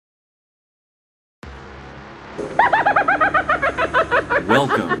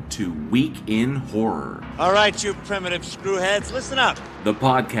Welcome to Week in Horror. All right, you primitive screwheads, listen up. The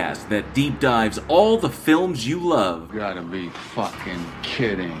podcast that deep dives all the films you love. You gotta be fucking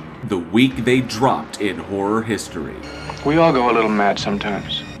kidding. The week they dropped in horror history. We all go a little mad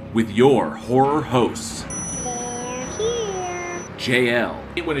sometimes. With your horror hosts,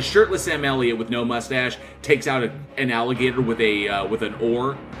 JL. When a shirtless Sam Elliott with no mustache takes out an alligator with an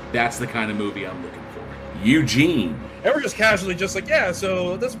oar, that's the kind of movie I'm looking for. Eugene. And we're just casually just like, yeah,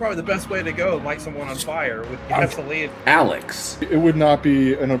 so that's probably the best way to go, light someone on fire with gasoline. Alex. It would not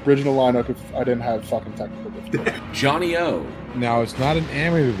be an original lineup if I didn't have fucking technical difficulty. Johnny O. Now, it's not in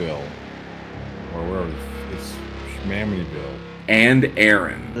Amityville, or wherever, it's Amityville. And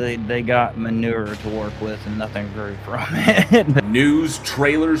Aaron. They got manure to work with and nothing grew from it. News,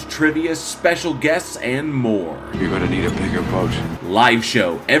 trailers, trivia, special guests, and more. You're gonna need a bigger boat. Live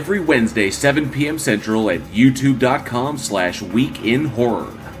show every Wednesday, 7 p.m. Central at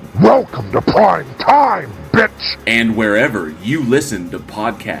youtube.com/weekinhorror. Welcome to prime time, bitch! And wherever you listen to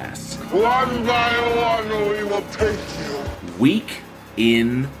podcasts. One by one, we will take you. Week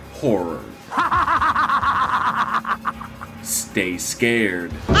in Horror. Stay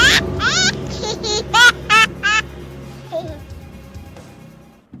scared.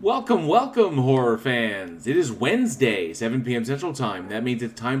 Welcome, horror fans. It is Wednesday, 7 p.m. Central Time. That means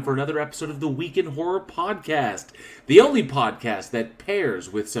it's time for another episode of the Week in Horror podcast. The only podcast that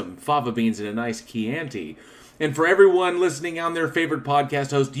pairs with some fava beans and a nice Chianti. And for everyone listening on their favorite podcast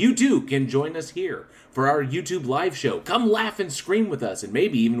host, you too can join us here for our YouTube live show. Come laugh and scream with us and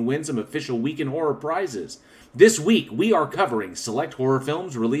maybe even win some official Week in Horror prizes. This week, we are covering select horror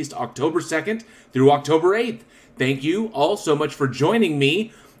films released October 2nd through October 8th. Thank you all so much for joining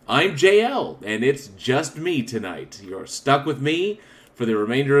me. I'm JL, and it's just me tonight. You're stuck with me for the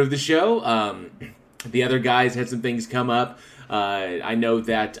remainder of the show. The other guys had some things come up. I know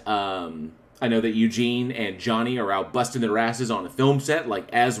that Eugene and Johnny are out busting their asses on a film set,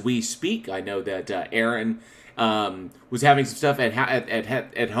 like as we speak. I know that Aaron was having some stuff at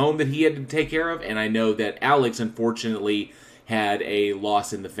home that he had to take care of, and I know that Alex unfortunately had a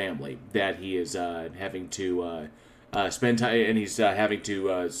loss in the family that he is having to spend time, and he's having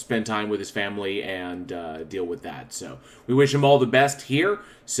to spend time with his family and deal with that. So we wish him all the best here.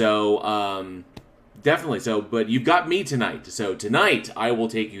 So definitely. So, but you've got me tonight. So tonight I will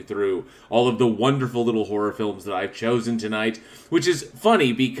take you through all of the wonderful little horror films that I've chosen tonight, which is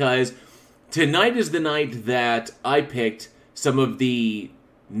funny because tonight is the night that I picked some of the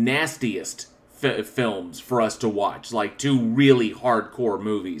nastiest films for us to watch, like two really hardcore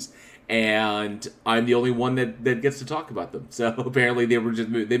movies, and I'm the only one that gets to talk about them. So apparently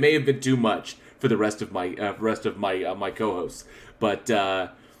they may have been too much for the rest of my my co-hosts, but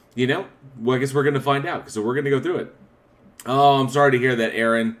well, I guess we're gonna find out, so we're gonna go through it. Oh, I'm sorry to hear that,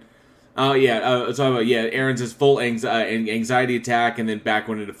 Aaron. Oh, yeah, Aaron's his full anxiety attack and then back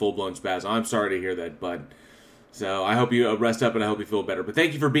went into full-blown spasm. I'm sorry to hear that, bud. So I hope you rest up and I hope you feel better. But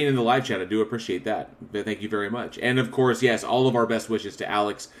thank you for being in the live chat. I do appreciate that. Thank you very much. And, of course, yes, all of our best wishes to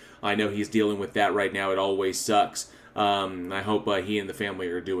Alex. I know he's dealing with that right now. It always sucks. I hope he and the family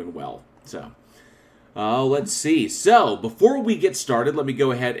are doing well. So, let's see. So, before we get started, let me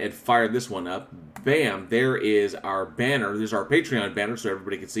go ahead and fire this one up. Bam, there is our banner. There's our Patreon banner so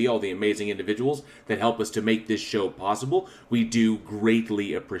everybody can see all the amazing individuals that help us to make this show possible. We do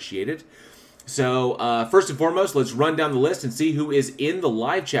greatly appreciate it. So, first and foremost, let's run down the list and see who is in the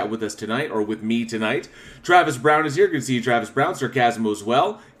live chat with us tonight, or with me tonight. Travis Brown is here. Good to see you, Travis Brown. Sarcasm as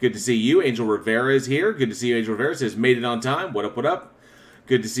well. Good to see you. Angel Rivera is here. Good to see you, Angel Rivera. Says, made it on time. What up, what up?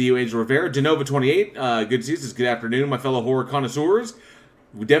 Good to see you, Angel Rivera. Genova28, good to see you. Says, good afternoon, my fellow horror connoisseurs.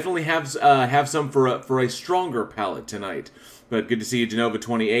 We definitely have some for a stronger palate tonight. But good to see you,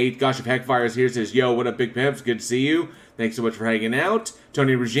 Genova28. Gosh, if Heckfire is here, says, yo, what up, Big Pimps? Good to see you. Thanks so much for hanging out.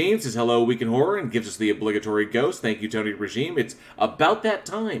 Tony Regime says, hello, Week in Horror, and gives us the obligatory ghost. Thank you, Tony Regime. It's about that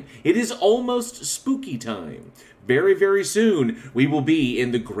time. It is almost spooky time. Very, very soon, we will be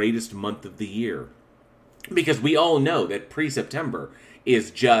in the greatest month of the year. Because we all know that pre-September is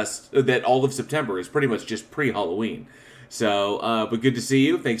just, that all of September is pretty much just pre-Halloween. So, but good to see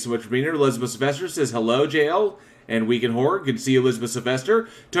you. Thanks so much for being here. Elizabeth Sylvester says, hello, JL and Week in Horror. Good to see you, Elizabeth Sylvester.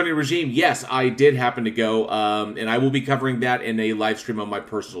 Tony Regime, yes, I did happen to go, and I will be covering that in a live stream on my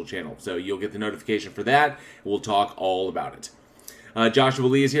personal channel. So you'll get the notification for that. We'll talk all about it. Joshua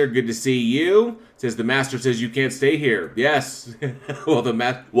Lee is here. Good to see you. Says, the master says you can't stay here. Yes. Well, the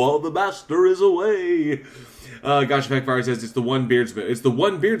master is away. Gosh, Heckfire says it's the one beardsman. It's the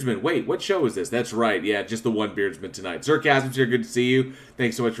one beardsman. Wait, what show is this? That's right. Yeah, just the one beardsman tonight. Sarcasm's here. Good to see you.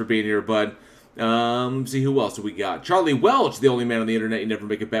 Thanks so much for being here, bud. See who else we got. Charlie Welch, the only man on the internet you never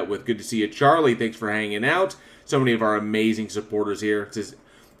make a bet with. Good to see you, Charlie. Thanks for hanging out. So many of our amazing supporters here. It says,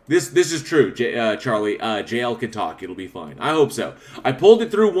 this is true, Charlie. JL can talk. It'll be fine. I hope so. I pulled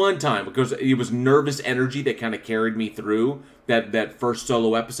it through one time because it was nervous energy that kind of carried me through that first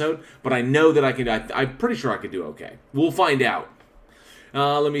solo episode. But I know that I can. I'm pretty sure I can do okay. We'll find out.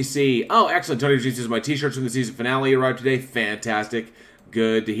 Let me see. Oh, excellent. Tony G says my T-shirts from the season finale arrived today. Fantastic.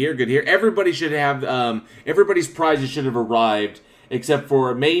 Good to hear. Good to hear. Everybody should have. Everybody's prizes should have arrived, except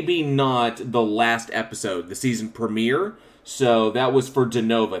for maybe not the last episode, the season premiere. So that was for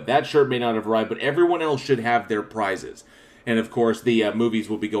Denova. That shirt may not have arrived, but everyone else should have their prizes. And of course, the movies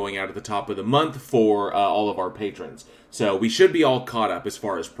will be going out at the top of the month for all of our patrons. So we should be all caught up as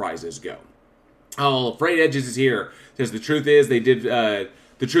far as prizes go. Oh, Frayed Edges is here. Says the truth is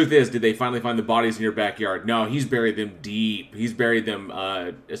did they finally find the bodies in your backyard? No, he's buried them deep. He's buried them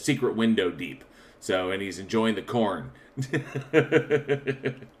a secret window deep. So, and he's enjoying the corn.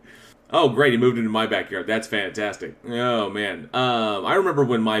 Oh, great, he moved into my backyard. That's fantastic. Oh, man. I remember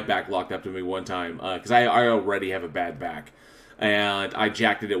when my back locked up to me one time, because I already have a bad back. And I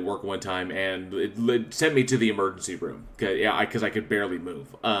jacked it at work one time, and it sent me to the emergency room because I could barely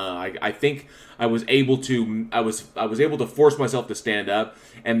move. I think I was able to force myself to stand up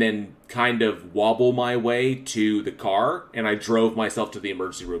and then kind of wobble my way to the car, and I drove myself to the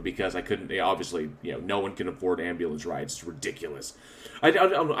emergency room because I couldn't. Obviously, no one can afford ambulance rides. It's ridiculous. I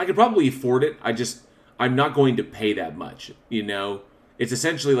could probably afford it. I'm not going to pay that much. It's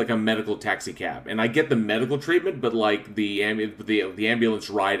essentially like a medical taxi cab, and I get the medical treatment, but like the ambulance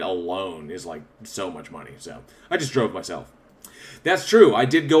ride alone is like so much money. So I just drove myself. That's true. I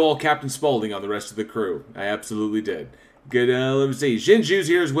did go all Captain Spaulding on the rest of the crew. I absolutely did. Good. Let me see. Jinju's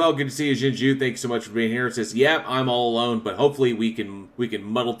here as well. Good to see you, Jinju. Thanks so much for being here. It says, "Yep, I'm all alone, but hopefully we can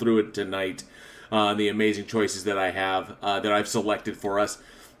muddle through it tonight." The amazing choices that I have that I've selected for us.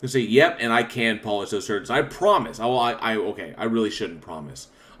 They say, yep, and I can polish those shirts. I promise. Okay, I really shouldn't promise.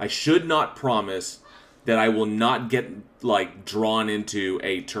 I should not promise that I will not get, drawn into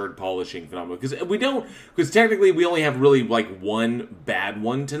a turd polishing phenomenon. Because technically we only have really, one bad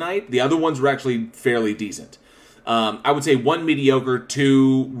one tonight. The other ones were actually fairly decent. I would say one mediocre,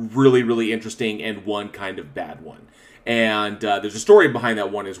 two really, really interesting, and one kind of bad one. And there's a story behind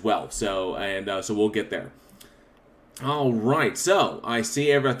that one as well. So we'll get there. All right, so I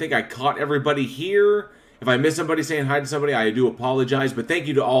think I caught everybody here. If I missed somebody saying hi to somebody, I do apologize. But thank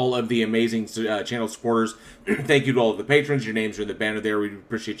you to all of the amazing channel supporters. Thank you to all of the patrons. Your names are in the banner there. We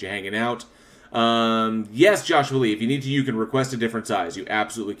appreciate you hanging out. Yes, Joshua Lee, if you need to, you can request a different size. You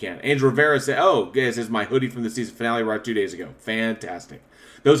absolutely can. Andrew Rivera said, this is my hoodie from the season finale arrived 2 days ago. Fantastic.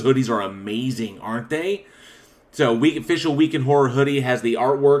 Those hoodies are amazing, aren't they? So, official Week in Horror hoodie has the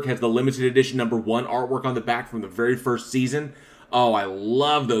artwork, has the limited edition #1 artwork on the back from the very first season. Oh, I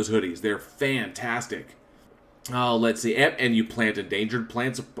love those hoodies. They're fantastic. Oh, let's see. And you plant endangered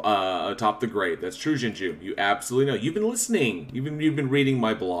plants atop the grave. That's true, Jinju. You absolutely know. You've been listening. You've been reading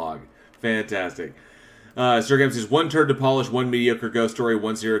my blog. Fantastic. Sir Gam says, one turd to polish, one mediocre ghost story,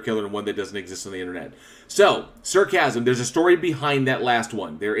 one serial killer, and one that doesn't exist on the internet. So, Sarcasm, there's a story behind that last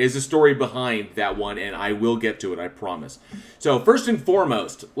one. There is a story behind that one, and I will get to it, I promise. So, first and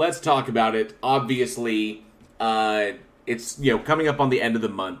foremost, let's talk about it. Obviously, it's coming up on the end of the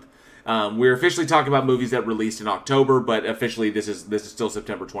month. We're officially talking about movies that released in October, but officially this is still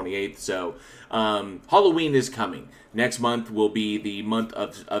September 28th. So Halloween is coming. Next month will be the month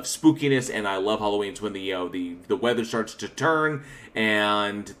of spookiness, and I love Halloween. It's when the weather starts to turn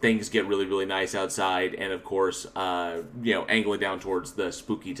and things get really, really nice outside, and of course, angling down towards the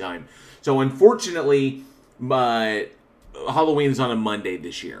spooky time. So unfortunately, Halloween is on a Monday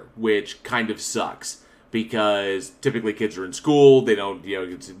this year, which kind of sucks. Because typically kids are in school, they don't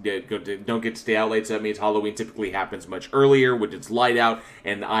get to stay out late. So that means Halloween typically happens much earlier when it's light out,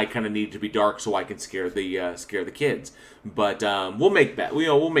 and I kind of need it to be dark so I can scare the kids. But we'll make that.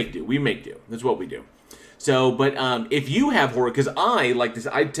 We'll make do. We make do. That's what we do. So, but if you have horror, because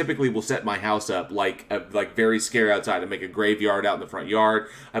I typically will set my house up like very scary outside. I make a graveyard out in the front yard.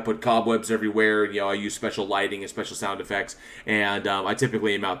 I put cobwebs everywhere. I use special lighting and special sound effects, and I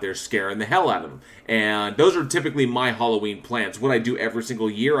typically am out there scaring the hell out of them. And those are typically my Halloween plans. What I do every single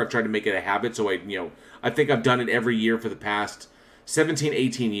year, I've tried to make it a habit. So I think I've done it every year for the past 17,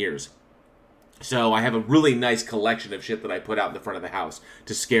 18 years. So I have a really nice collection of shit that I put out in the front of the house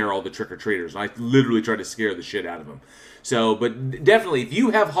to scare all the trick-or-treaters. And I literally try to scare the shit out of them. So, but definitely, if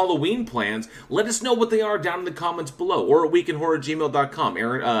you have Halloween plans, let us know what they are down in the comments below, or at weekinhorror@gmail.com.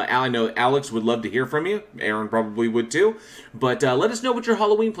 Aaron, I know Alex would love to hear from you. Aaron probably would too. But let us know what your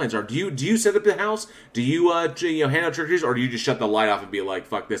Halloween plans are. Do you set up the house? Do you hand out trick-or-treaters, or do you just shut the light off and be like,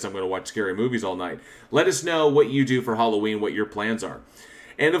 fuck this, I'm going to watch scary movies all night? Let us know what you do for Halloween, what your plans are.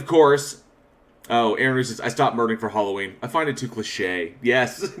 And of course, Aaron says, I stopped murdering for Halloween. I find it too cliche.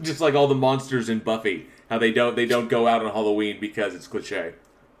 Yes, just like all the monsters in Buffy. How they don't go out on Halloween because it's cliche.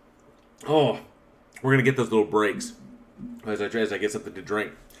 Oh, we're going to get those little breaks as I get something to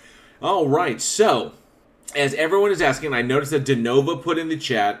drink. All right, so, as everyone is asking, I noticed that Denova put in the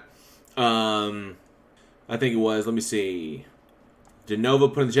chat, I think it was, let me see.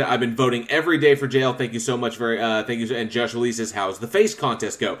 Denova put in the chat, I've been voting every day for jail. Thank you so much. Thank you. And Josh Lee says, how's the face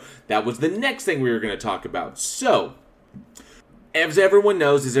contest go? That was the next thing we were going to talk about. So, as everyone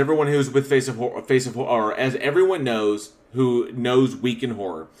knows, as everyone who's with Face of Horror, as everyone knows who knows Week in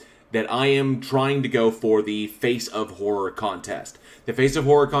Horror, that I am trying to go for the Face of Horror contest. The Face of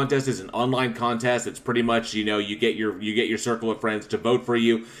Horror contest is an online contest. It's pretty much, you get your circle of friends to vote for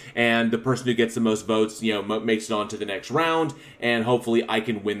you, and the person who gets the most votes, makes it on to the next round, and hopefully I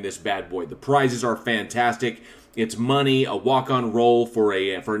can win this bad boy. The prizes are fantastic. It's money, a walk-on role for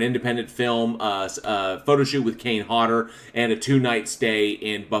an independent film, a photo shoot with Kane Hodder, and a 2-night stay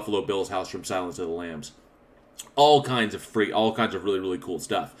in Buffalo Bill's house from Silence of the Lambs. All kinds of really, really cool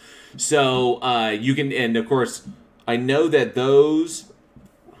stuff. So, you can, and of course, I know that those,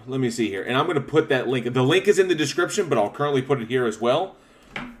 let me see here, and I'm going to put that link, the link is in the description, but I'll currently put it here as well,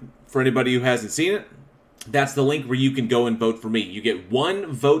 for anybody who hasn't seen it. That's the link where you can go and vote for me. You get 1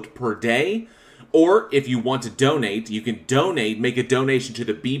 vote per day. Or if you want to donate, you can make a donation to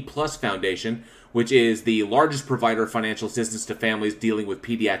the B Plus Foundation, which is the largest provider of financial assistance to families dealing with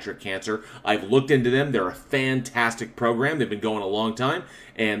pediatric cancer. I've looked into them. They're a fantastic program. They've been going a long time,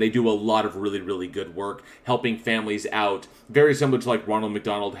 and they do a lot of really, really good work helping families out, very similar to like Ronald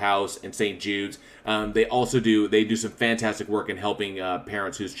McDonald House and St. Jude's. They do some fantastic work in helping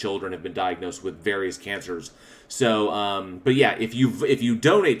parents whose children have been diagnosed with various cancers. So, but yeah, if you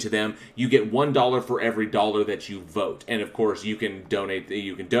donate to them, you get $1 for every dollar that you vote. And of course, you can donate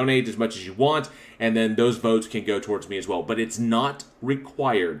as much as you want, and then those votes can go towards me as well. But it's not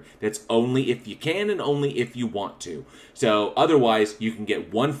required. That's only if you can and only if you want to. So otherwise, you can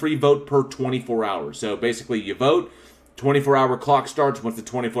get 1 free vote per 24 hours. So basically, you vote, 24-hour clock starts. Once the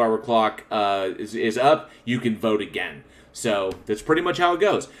 24-hour clock is up, you can vote again. So that's pretty much how it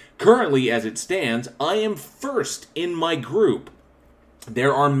goes. Currently, as it stands, I am first in my group.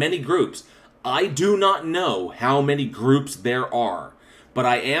 There are many groups. I do not know how many groups there are, but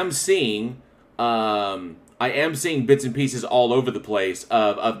I am seeing bits and pieces all over the place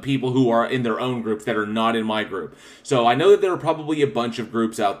of people who are in their own groups that are not in my group. So I know that there are probably a bunch of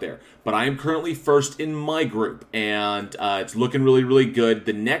groups out there, but I am currently first in my group, and it's looking really, really good.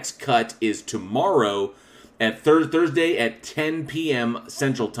 The next cut is tomorrow, at Thursday at 10 p.m.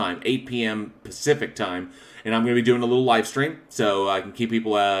 Central Time, 8 p.m. Pacific Time. And I'm going to be doing a little live stream, so I can keep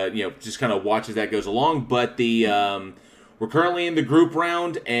people, just kind of watch as that goes along. But we're currently in the group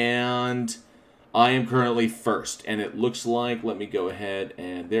round, and I am currently first. And it looks like, let me go ahead,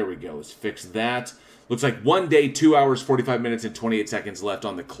 and there we go. Let's fix that. Looks like 1 day, 2 hours, 45 minutes, and 28 seconds left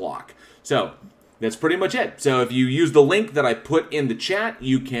on the clock. So that's pretty much it. So if you use the link that I put in the chat,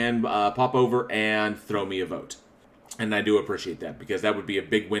 you can pop over and throw me a vote. And I do appreciate that, because that would be a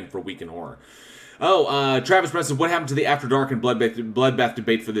big win for Week in Horror. Travis Preston, what happened to the After Dark and Bloodbath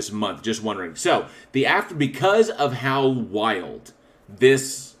debate for this month? Just wondering. So, because of how wild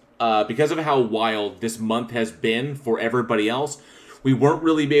this month has been for everybody else, we weren't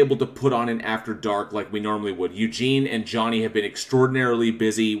really able to put on an After Dark like we normally would. Eugene and Johnny have been extraordinarily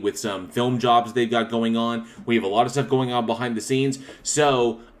busy with some film jobs they've got going on. We have a lot of stuff going on behind the scenes.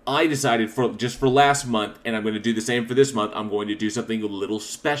 So I decided for last month, and I'm going to do the same for this month, I'm going to do something a little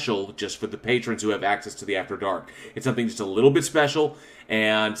special just for the patrons who have access to the After Dark. It's something just a little bit special,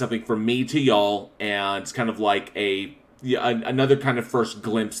 and something from me to y'all, and it's kind of like another kind of first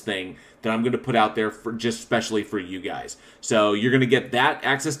glimpse thing that I'm going to put out there for just specially for you guys. So you're going to get that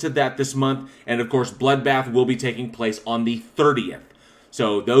access to that this month, and of course Bloodbath will be taking place on the 30th.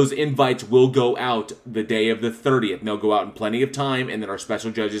 So those invites will go out the day of the 30th. They'll go out in plenty of time, and then our special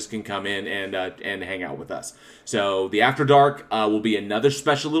judges can come in and hang out with us. So the After Dark will be another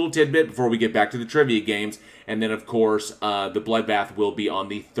special little tidbit before we get back to the trivia games, and then of course the Bloodbath will be on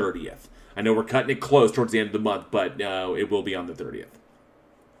the 30th. I know we're cutting it close towards the end of the month, but it will be on the 30th.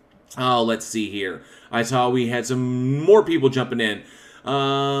 Oh, let's see here. I saw we had some more people jumping in.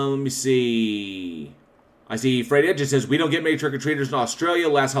 Let me see. I see Fred Edge says, we don't get many trick-or-treaters in Australia.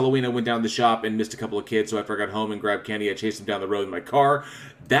 Last Halloween, I went down to the shop and missed a couple of kids, so after I got home and grabbed candy, I chased them down the road in my car.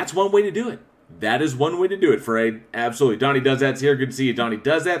 That's one way to do it. That is one way to do it, Fred. Absolutely. Donnie Does That's here. Good to see you, Donnie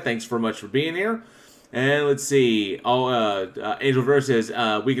Does That. Thanks very much for being here. And let's see. Angel Verse says,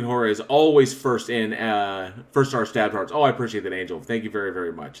 Weekend Horror is always first star stabbed hearts. Oh, I appreciate that, Angel. Thank you very,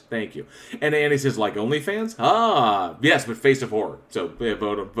 very much. Thank you. And Annie says, like OnlyFans? Ah, yes, but Face of Horror. So yeah,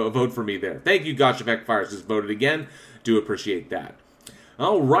 vote for me there. Thank you, Gosh Effect Fires just voted again. Do appreciate that.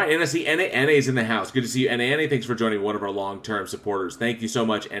 All right, and I see NA's in the house. Good to see you, NA. Thanks for joining, one of our long-term supporters. Thank you so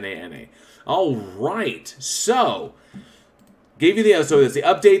much, NA. All right, so gave you the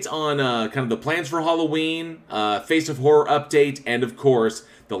updates on kind of the plans for Halloween, Face of Horror update, and of course,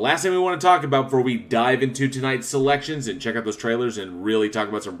 the last thing we want to talk about before we dive into tonight's selections and check out those trailers and really talk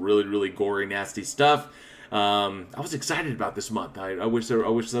about some really, really gory, nasty stuff. I was excited about this month. I wish some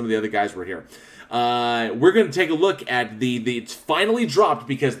of the other guys were here. We're going to take a look at it's finally dropped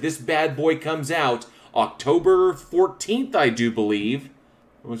because this bad boy comes out October 14th, I do believe.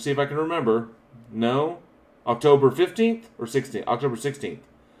 Let's see if I can remember. No? October 15th or 16th? October 16th.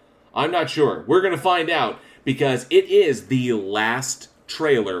 I'm not sure. We're going to find out because it is the last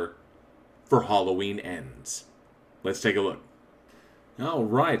trailer for Halloween Ends. Let's take a look. All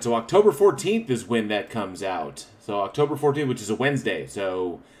right, so October 14th is when that comes out. So October 14th, which is a Wednesday.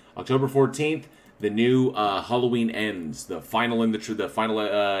 So October 14th, the new Halloween Ends, the final entry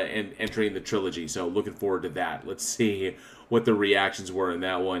in the trilogy. So looking forward to that. Let's see what the reactions were in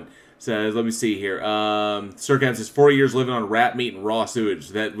that one. Says, let me see here. Sirkan says 4 years living on rat meat and raw sewage.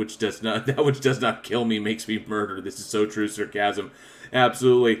 That which does not kill me makes me murder. This is so true. Sarcasm,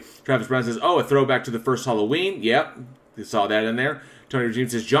 absolutely. Travis Brown says, oh, a throwback to the first Halloween. Yep, you saw that in there. Tony Regime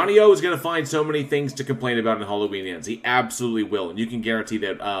says, Johnny O is going to find so many things to complain about in Halloween Ends. He absolutely will, and you can guarantee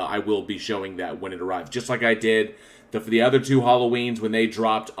that I will be showing that when it arrives, just like I did for the other two Halloweens when they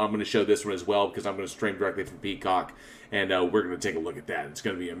dropped. I'm going to show this one as well because I'm going to stream directly from Peacock. And we're going to take a look at that. It's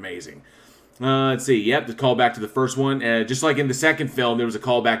going to be amazing. Let's see. Yep, the callback to the first one. Just like in the second film, there was a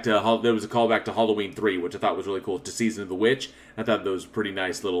callback to Halloween 3, which I thought was really cool. To Season of the Witch. I thought that was pretty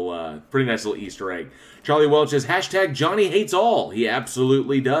nice little Easter egg. Charlie Welch says hashtag Johnny hates all. He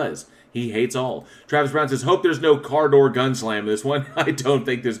absolutely does. He hates all. Travis Brown says hope there's no car door gun slam in this one. I don't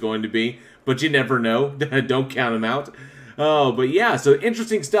think there's going to be, but you never know. Don't count him out. Oh, but yeah, so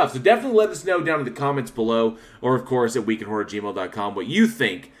interesting stuff. So definitely let us know down in the comments below, or of course at weekendhorror@gmail.com, what you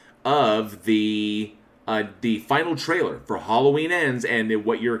think of the final trailer for Halloween Ends and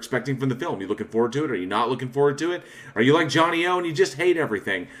what you're expecting from the film. You looking forward to it? Are you not looking forward to it? Are you like Johnny O and you just hate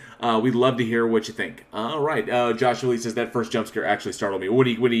everything? We'd love to hear what you think. All right, Joshua Lee says that first jump scare actually startled me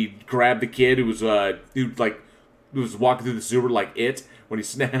when he grabbed the kid who was walking through the sewer like it when he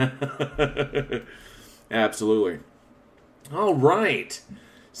snapped. Absolutely. All right,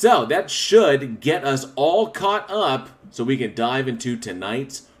 so that should get us all caught up so we can dive into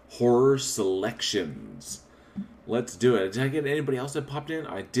tonight's horror selections. Let's do it. Did I get anybody else that popped in?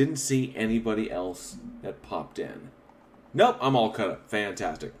 I didn't see anybody else that popped in. Nope, I'm all caught up.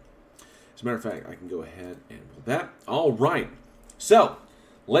 Fantastic. As a matter of fact, I can go ahead and pull that. All right, so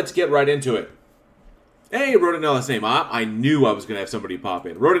let's get right into it. Hey, wrote it no last name. I knew I was going to have somebody pop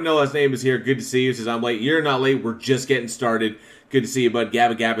in. Wrote it no last name is here. Good to see you. Says, I'm late. You're not late. We're just getting started. Good to see you, bud.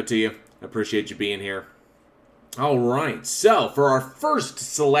 Gabba gabba to you. Appreciate you being here. All right. So, for our first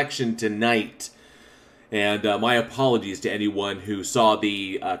selection tonight, and my apologies to anyone who saw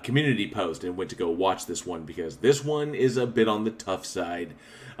the community post and went to go watch this one, because this one is a bit on the tough side.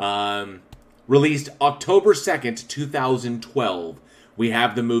 Released October 2nd, 2012. We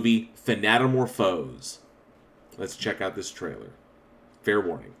have the movie Thanatomorphose. Let's check out this trailer. Fair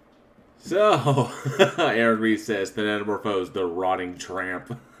warning. So, Aaron Reese says, Thanatomorphose, the rotting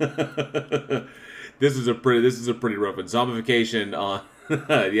tramp. This is a pretty rough one. Zombification on...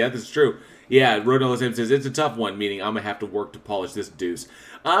 yeah, this is true. Yeah, Rodon says, it's a tough one, meaning I'm going to have to work to polish this deuce.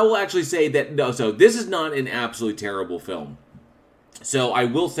 I will actually say that, no, so this is not an absolutely terrible film. So I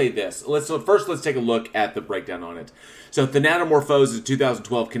will say this. First, let's take a look at the breakdown on it. So Thanatomorphose is a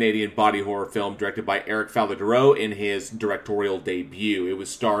 2012 Canadian body horror film directed by Eric Falardeau in his directorial debut. It was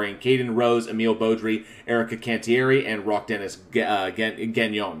starring Caden Rose, Emile Baudry, Erica Cantieri, and Roque Dennis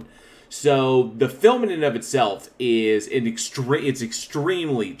Gagnon. So the film in and of itself is it's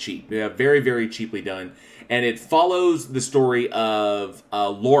extremely cheap. Very, very cheaply done. And it follows the story of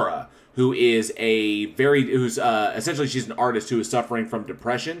Laura, who's essentially she's an artist who is suffering from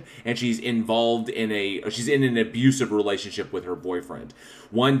depression, and she's in an abusive relationship with her boyfriend.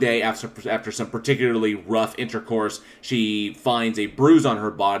 One day, after some particularly rough intercourse, she finds a bruise on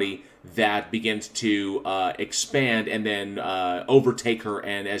her body that begins to expand and then overtake her,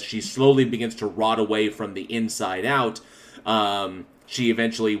 and as she slowly begins to rot away from the inside out, she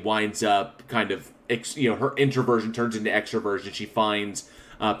eventually winds up kind of, her introversion turns into extroversion. She finds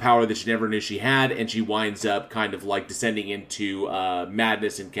power that she never knew she had, and she winds up kind of like descending into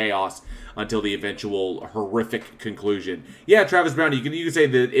madness and chaos until the eventual horrific conclusion. Yeah, Travis Brown, you can say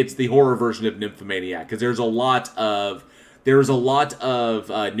that it's the horror version of Nymphomaniac, because there's a lot of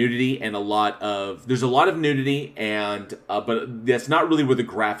nudity and there's a lot of nudity, and but that's not really where the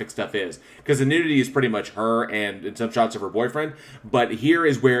graphic stuff is, because the nudity is pretty much her and some shots of her boyfriend, but here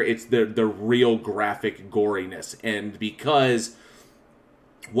is where it's the real graphic goriness. And because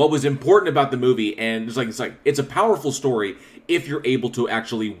what was important about the movie, and it's a powerful story if you're able to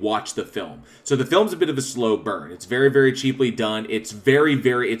actually watch the film. So the film's a bit of a slow burn. It's very, very cheaply done. It's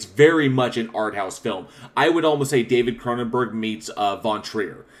very much an art house film. I would almost say David Cronenberg meets Von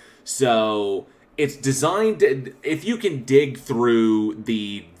Trier. So it's designed, if you can dig through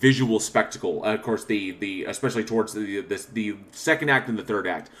the visual spectacle, of course, especially towards the second act and the third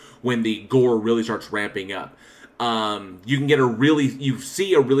act, when the gore really starts ramping up, you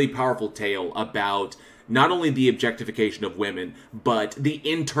see a really powerful tale about not only the objectification of women, but the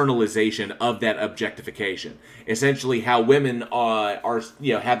internalization of that objectification. Essentially, how women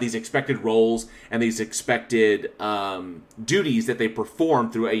have these expected roles and these expected duties that they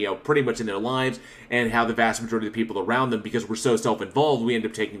perform through pretty much in their lives, and how the vast majority of the people around them, because we're so self-involved, we end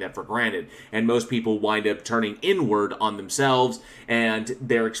up taking that for granted. And most people wind up turning inward on themselves, and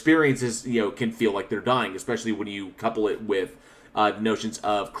their experiences can feel like they're dying, especially when you couple it with notions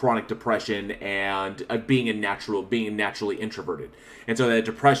of chronic depression and being naturally introverted. And so that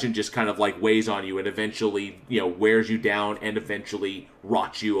depression just kind of like weighs on you and eventually, wears you down and eventually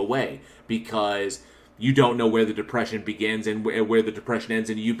rots you away, because you don't know where the depression begins and where the depression ends,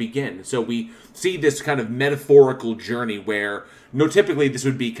 and you begin. So we see this kind of metaphorical journey where, typically this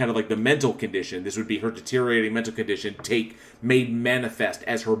would be kind of like the mental condition. This would be her deteriorating mental condition made manifest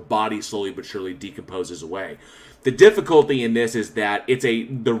as her body slowly but surely decomposes away. The difficulty in this is that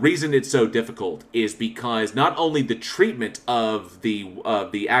the reason it's so difficult is because not only the treatment of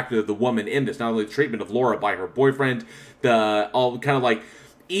the actor of the woman in this, not only the treatment of Laura by her boyfriend,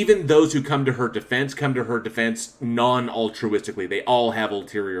 even those who come to her defense non-altruistically. They all have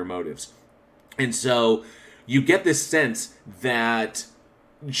ulterior motives. And so you get this sense that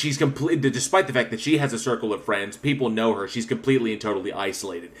she's despite the fact that she has a circle of friends, people know her, she's completely and totally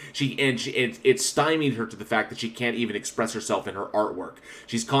isolated. It's stymied her to the fact that she can't even express herself in her artwork.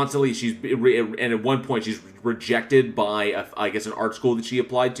 And at one point she's rejected by, an art school that she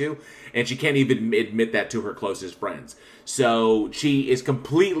applied to, and she can't even admit that to her closest friends. So she is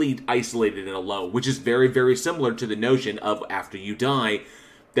completely isolated and alone, which is very, very similar to the notion of after you die,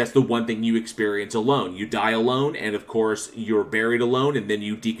 that's the one thing you experience alone. You die alone, and of course you're buried alone, and then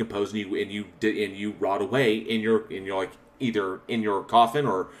you decompose and you rot away in your either in your coffin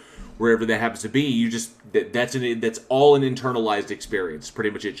or wherever that happens to be. That's all an internalized experience. Pretty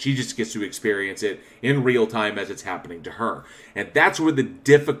much it. She just gets to experience it in real time as it's happening to her, and that's where the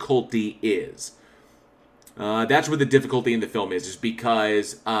difficulty is. That's where the difficulty in the film is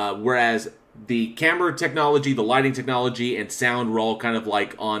because whereas the camera technology, the lighting technology, and sound were all kind of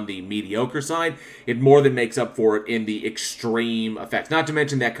like on the mediocre side, it more than makes up for it in the extreme effects. Not to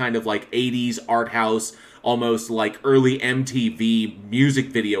mention that kind of like 80s art house, almost like early MTV music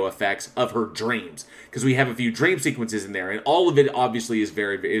video effects of her dreams. Because we have a few dream sequences in there, and all of it obviously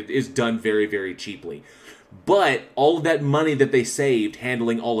is done very, very cheaply. But all of that money that they saved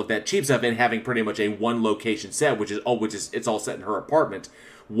handling all of that cheap stuff and having pretty much a one location set, which is it's all set in her apartment,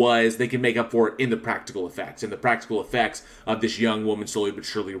 was they can make up for it in the practical effects. And the practical effects of this young woman slowly but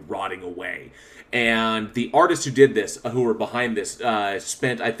surely rotting away. And the artists who did this, who were behind this,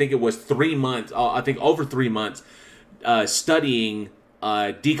 spent, I think it was 3 months, over 3 months, studying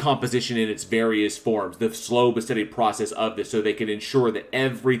decomposition in its various forms, the slow but steady process of this, so they could ensure that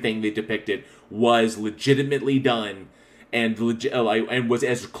everything they depicted was legitimately done and was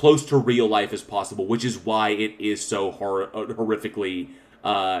as close to real life as possible, which is why it is so horrifically.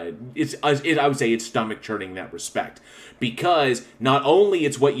 I would say it's stomach churning in that respect, because not only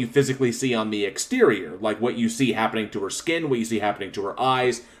it's what you physically see on the exterior, like what you see happening to her skin, what you see happening to her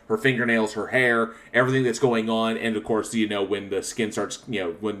eyes, her fingernails, her hair, everything that's going on, and of course, when the skin starts,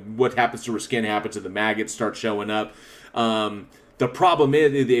 when what happens to her skin happens and the maggots start showing up, The problem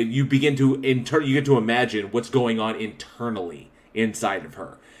is that you begin to you get to imagine what's going on internally inside of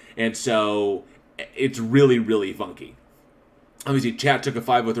her, and so it's really, really funky. Let me see. Chat took a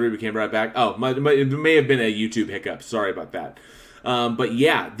 503. We came right back. Oh, it may have been a YouTube hiccup. Sorry about that. But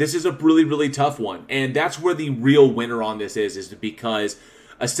yeah, this is a really, really tough one, and that's where the real winner on this is because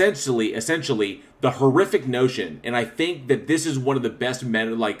essentially, the horrific notion, and I think that this is one of the best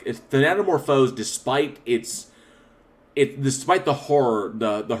Thanatomorphose, despite the horror,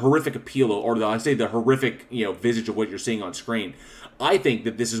 the horrific appeal, or the horrific visage of what you're seeing on screen, I think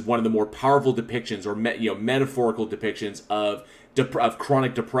that this is one of the more powerful depictions, or metaphorical depictions of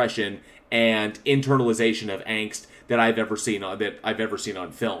chronic depression and internalization of angst that I've ever seen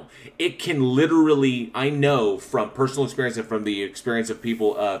on film. It can literally, I know from personal experience and from the experience of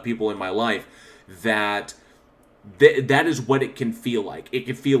people in my life, that is what it can feel like. It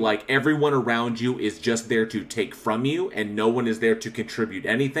can feel like everyone around you is just there to take from you, and no one is there to contribute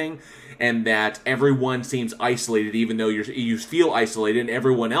anything, and that everyone seems isolated, even though you feel isolated, and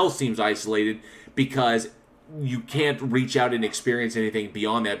everyone else seems isolated because you can't reach out and experience anything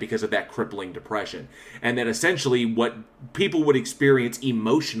beyond that because of that crippling depression. And that essentially what people would experience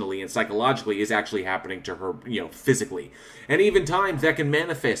emotionally and psychologically is actually happening to her, physically. And even times that can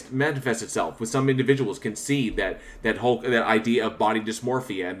manifest itself with some individuals can see that idea of body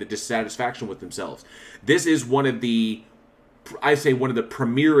dysmorphia and the dissatisfaction with themselves. This is one of the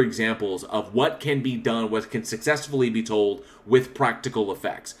premier examples of what can be done, what can successfully be told with practical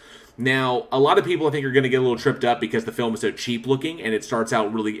effects. Now, a lot of people I think are going to get a little tripped up because the film is so cheap looking, and it starts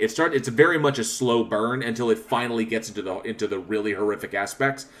out it's very much a slow burn until it finally gets into the really horrific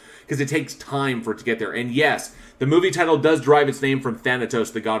aspects, because it takes time for it to get there. And yes, the movie title does derive its name from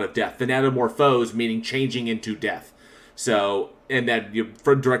Thanatos, the god of death. Thanatomorphose, meaning changing into death. So, and that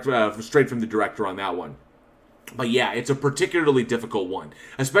straight from the director on that one. But yeah, it's a particularly difficult one,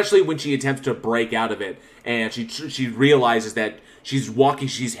 especially when she attempts to break out of it, and she realizes that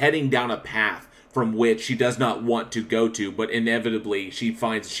she's heading down a path from which she does not want to go to, but inevitably she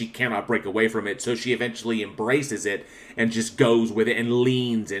finds she cannot break away from it, so she eventually embraces it and just goes with it and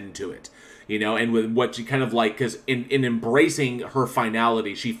leans into it. And with what she kind of because in embracing her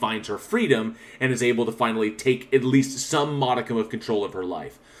finality, she finds her freedom and is able to finally take at least some modicum of control of her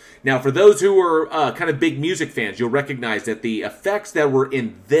life. Now, for those who are kind of big music fans, you'll recognize that the effects that were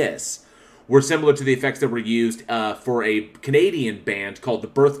in this were similar to the effects that were used for a Canadian band called the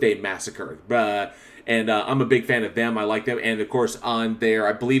Birthday Massacre. And I'm a big fan of them. I like them. And, of course, on there,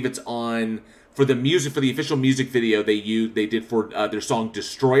 I believe it's on, for the official music video they did for their song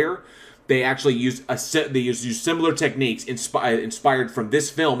Destroyer, they actually used similar techniques inspired from this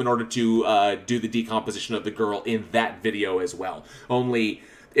film in order to do the decomposition of the girl in that video as well. Only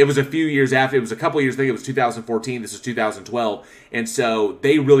it was a few years after. It was a couple years. I think it was 2014. This is 2012. And so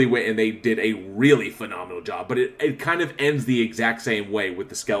they really went and they did a really phenomenal job. But it kind of ends the exact same way with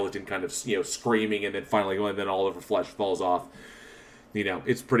the skeleton kind of screaming and then finally going, and then all of her flesh falls off.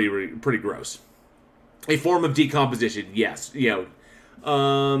 It's pretty gross. A form of decomposition, yes.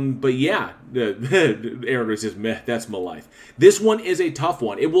 But yeah, Aaron says, meh, that's my life. This one is a tough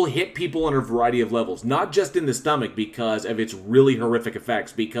one. It will hit people on a variety of levels, not just in the stomach because of its really horrific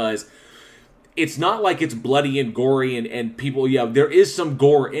effects, because it's not like it's bloody and gory and people, there is some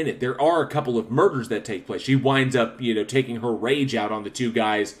gore in it. There are a couple of murders that take place. She winds up, taking her rage out on the two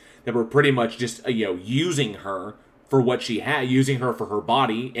guys that were pretty much just, using her for what she had, using her for her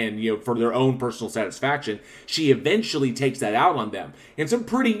body and, for their own personal satisfaction. She eventually takes that out on them. And some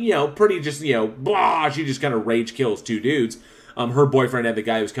pretty just, blah, she just kind of rage kills two dudes, her boyfriend and the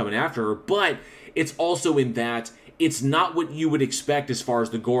guy who's coming after her. But it's also in that it's not what you would expect as far as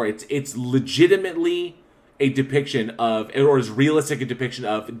the gore. It's legitimately a depiction of, or as realistic a depiction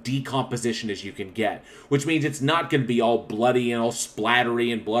of decomposition as you can get, which means it's not going to be all bloody and all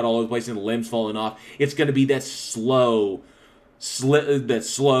splattery and blood all over the place and limbs falling off. It's going to be that slow,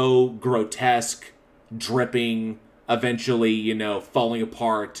 grotesque, dripping, eventually, falling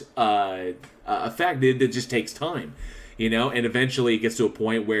apart effect that just takes time, and eventually it gets to a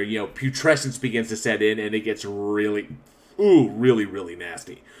point where, putrescence begins to set in and it gets really, really, really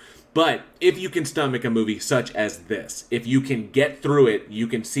nasty. But if you can stomach a movie such as this, if you can get through it, you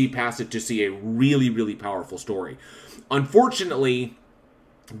can see past it to see a really, really powerful story. Unfortunately,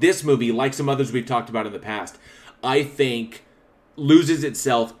 this movie, like some others we've talked about in the past, I think loses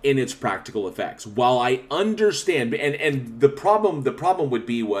itself in its practical effects. While I understand, and the problem would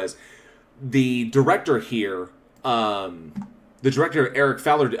be was the director here, Eric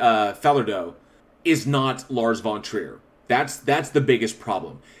Falardeau, is not Lars von Trier. That's the biggest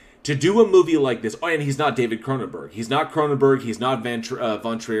problem. to do a movie like this, and he's not David Cronenberg. He's not Cronenberg. He's not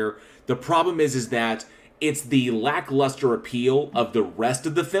Von Trier. The problem is that it's the lackluster appeal of the rest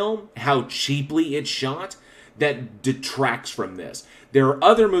of the film, how cheaply it's shot, that detracts from this. There are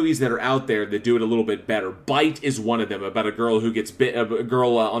other movies that are out there that do it a little bit better. Bite is one of them, about a girl who gets bit, a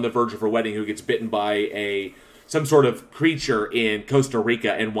girl on the verge of her wedding who gets bitten by some sort of creature in Costa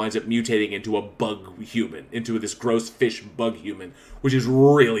Rica and winds up mutating into a bug human, into this gross fish bug human, which is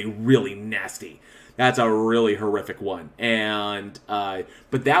really, really nasty. That's a really horrific one. And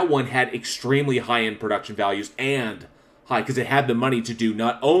but that one had extremely high-end production values and high, because it had the money to do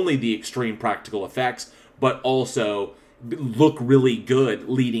not only the extreme practical effects, but also look really good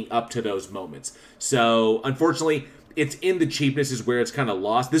leading up to those moments. So, unfortunately, it's in the cheapness is where it's kind of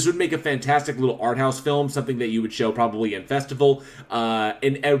lost. This would make a fantastic little art house film, something that you would show probably in festival,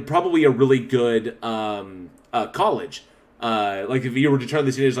 and probably a really good college. Like if you were to turn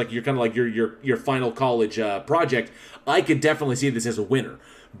this into like you're kind of like your final college project, I could definitely see this as a winner.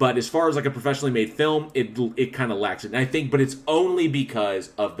 But as far as like a professionally made film, it kind of lacks it. And I think, but it's only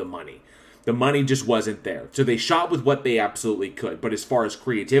because of the money. The money just wasn't there. So they shot with what they absolutely could. But as far as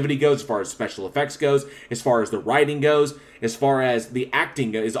creativity goes, as far as special effects goes, as far as the writing goes, as far as the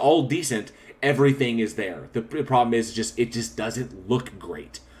acting goes, is all decent. Everything is there. The problem is it just doesn't look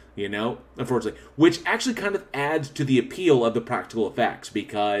great, you know, unfortunately. Which actually kind of adds to the appeal of the practical effects,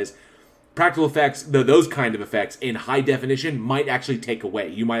 because practical effects, those kind of effects in high definition might actually take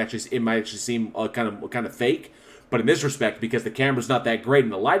away. It might actually seem kind of fake. But in this respect, because the camera's not that great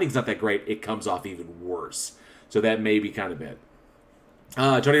and the lighting's not that great, it comes off even worse. So that may be kind of it.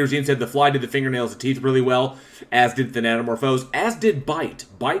 Tony Regine said The Fly did the fingernails and teeth really well, as did Thanatomorphose, as did Bite.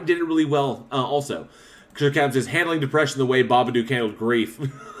 Bite did it really well also. Kirk Cab says, handling depression the way Babadook handled grief.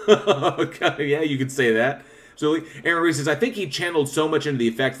 Okay, yeah, you could say that. So Aaron Reese says, I think he channeled so much into the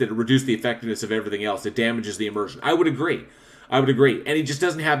effects that it reduced the effectiveness of everything else. It damages the immersion. I would agree. And he just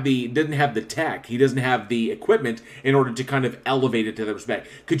doesn't have the tech. He doesn't have the equipment in order to kind of elevate it to that respect.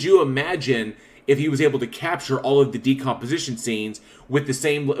 Could you imagine if he was able to capture all of the decomposition scenes with the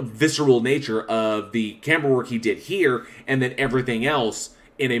same visceral nature of the camera work he did here, and then everything else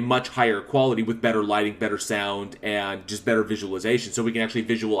in a much higher quality with better lighting, better sound, and just better visualization, so we can actually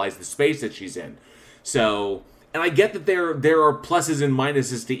visualize the space that she's in. So, and I get that there are pluses and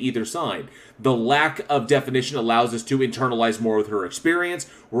minuses to either side. The lack of definition allows us to internalize more with her experience.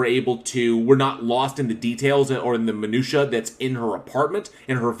 We're not lost in the details or in the minutia that's in her apartment,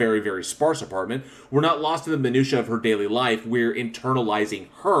 in her very, very sparse apartment. We're not lost in the minutia of her daily life. We're internalizing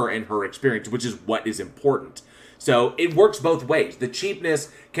her and her experience, which is what is important. So it works both ways. The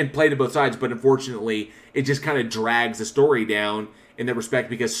cheapness can play to both sides, but unfortunately, it just kind of drags the story down in that respect,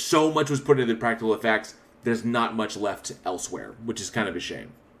 because so much was put into the practical effects. There's not much left elsewhere, which is kind of a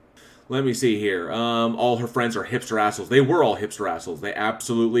shame. Let me see here. All her friends are hipster assholes. They were all hipster assholes. They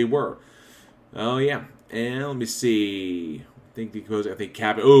absolutely were. Oh, yeah. And let me see. I think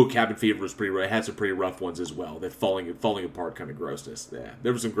Cabin Fever was pretty rough. It had some pretty rough ones as well. That falling apart kind of grossness. Yeah,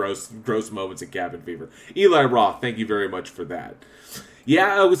 there were some gross moments in Cabin Fever. Eli Roth, thank you very much for that.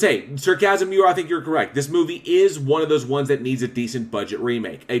 Yeah, I would say, Sarcasm, I think you're correct. This movie is one of those ones that needs a decent budget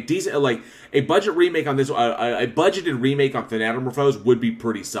remake. A budget remake on this, a budgeted remake on Thanatomorphose would be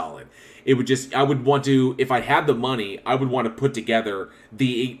pretty solid. I would want to, if I had the money, I would want to put together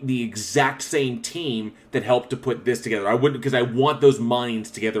the exact same team that helped to put this together. I wouldn't, because I want those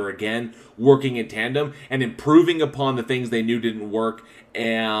minds together again, working in tandem, and improving upon the things they knew didn't work,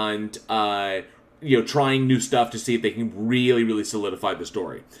 and, trying new stuff to see if they can really, really solidify the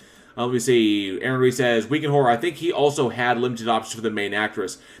story. Let me see. Aaron Reese says, Weekend Horror, I think he also had limited options for the main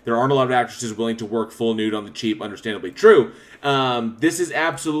actress. There aren't a lot of actresses willing to work full nude on the cheap, understandably. True. This is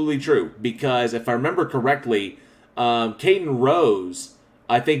absolutely true, because if I remember correctly, Caden Rose,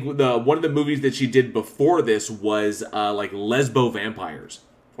 I think one of the movies that she did before this was like Lesbo Vampires,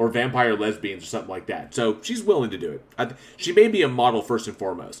 or Vampire Lesbians, or something like that. So she's willing to do it. She may be a model first and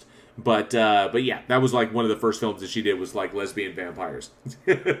foremost. But yeah, that was like one of the first films that she did was like lesbian vampires.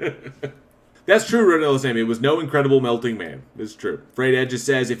 That's true, Ronello Sam. It was no incredible melting man. It's true. Freight Edge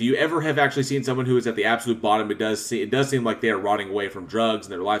says, if you ever have actually seen someone who is at the absolute bottom, it does seem like they are rotting away from drugs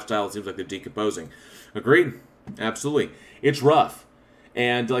and their lifestyle. It seems like they're decomposing. Agreed. Absolutely. It's rough.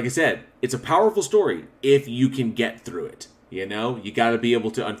 And like I said, it's a powerful story if you can get through it. You know, you got to be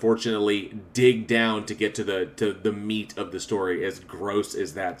able to, unfortunately, dig down to get to the meat of the story, as gross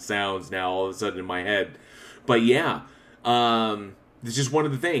as that sounds now all of a sudden in my head. But yeah, it's just one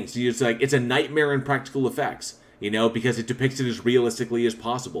of the things. It's a nightmare in practical effects, because it depicts it as realistically as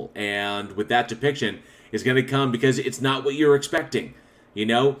possible. And with that depiction, it's going to come because it's not what you're expecting. You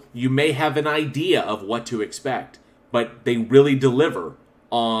know, you may have an idea of what to expect, but they really deliver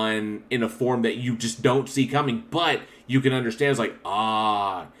in a form that you just don't see coming, but you can understand. It's like,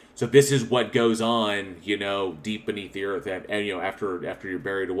 so this is what goes on, you know, deep beneath the earth, and you know, after you're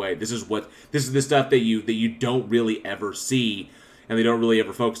buried away. This is the stuff that you don't really ever see, and they don't really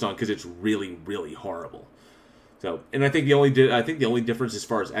ever focus on because it's really, really horrible. So, and I think the only difference as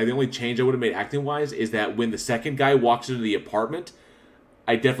far as the only change I would have made acting wise is that when the second guy walks into the apartment,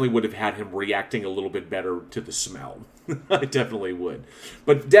 I definitely would have had him reacting a little bit better to the smell. I definitely would.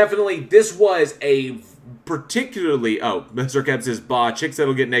 But definitely, this was a particularly... Oh, Mr. Cap says, bah, chicks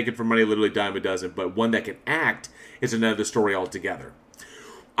that'll get naked for money literally dime a dozen, but one that can act is another story altogether.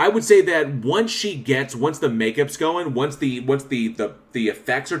 I would say that once the makeup's going, once the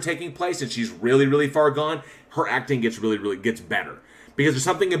effects are taking place and she's really, really far gone, her acting gets really, really gets better. Because there's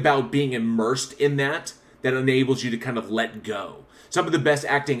something about being immersed in that enables you to kind of let go. Some of the best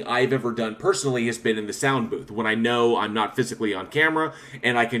acting I've ever done personally has been in the sound booth, when I know I'm not physically on camera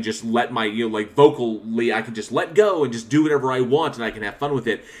and I can just let my, vocally, I can just let go and just do whatever I want and I can have fun with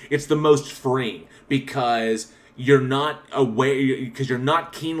it. It's the most freeing because you're not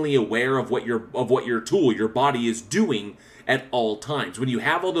keenly aware of what your tool, your body, is doing at all times. When you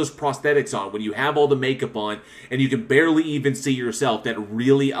have all those prosthetics on, when you have all the makeup on, and you can barely even see yourself, that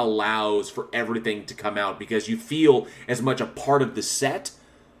really allows for everything to come out because you feel as much a part of the set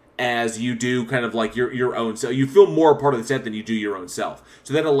as you do kind of like your own self. You feel more a part of the set than you do your own self.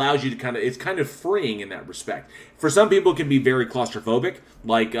 So that allows you to it's kind of freeing in that respect. For some people, it can be very claustrophobic,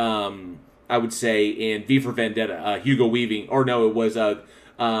 like I would say in V for Vendetta, Hugo Weaving, or no, it was the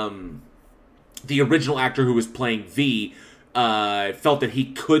original actor who was playing V. Felt that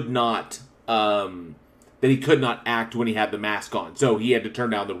he could not act when he had the mask on, so he had to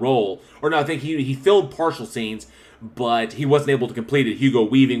turn down the role. Or no, I think he filmed partial scenes, but he wasn't able to complete it. Hugo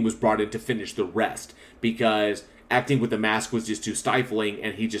Weaving was brought in to finish the rest because acting with the mask was just too stifling,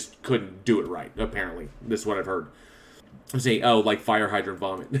 and he just couldn't do it right. Apparently, this is what I've heard. I'm saying, like fire hydrant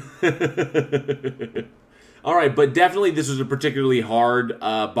vomit. All right, but definitely this was a particularly hard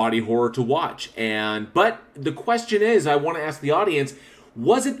body horror to watch. But the question is, I want to ask the audience,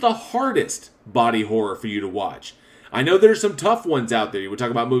 was it the hardest body horror for you to watch? I know there's some tough ones out there. You would talk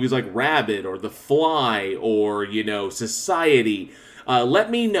about movies like Rabid or The Fly or, Society.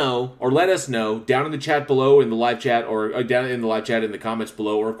 Let me know, or let us know, down in the chat below, in the live chat, or down in the live chat in the comments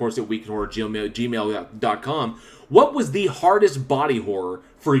below, or of course at weekendhorror@gmail.com. What was the hardest body horror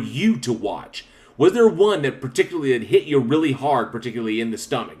for you to watch? Was there one that particularly had hit you really hard, particularly in the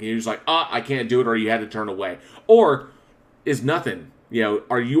stomach, and you're just like, I can't do it, or you had to turn away? Or is nothing?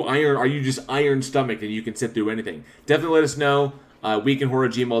 Are you just iron stomached and you can sit through anything? Definitely let us know.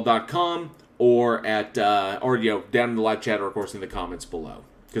 Weekendhorror@gmail.com or down in the live chat, or of course in the comments below,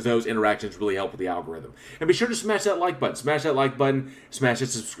 because those interactions really help with the algorithm. And be sure to smash that like button. Smash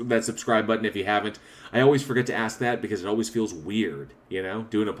that subscribe button if you haven't. I always forget to ask that because it always feels weird,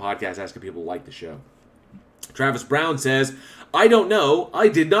 doing a podcast asking people to like the show. Travis Brown says, I don't know. I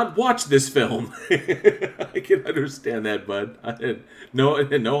did not watch this film. I can understand that, bud.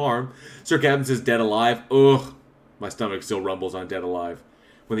 No harm. Sir Captain says, Dead Alive. Ugh. My stomach still rumbles on Dead Alive.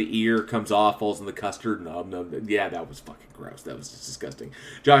 When the ear comes off, falls in the custard. No. Yeah, that was fucking gross. That was just disgusting.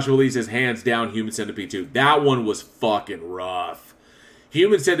 Joshua Lee says, hands down, Human Centipede 2. That one was fucking rough.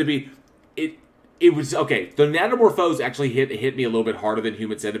 Human Centipede, it was, okay, the Natamorphose actually hit me a little bit harder than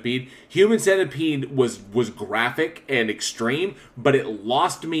Human Centipede. Human Centipede was graphic and extreme, but it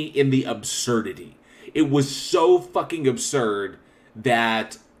lost me in the absurdity. It was so fucking absurd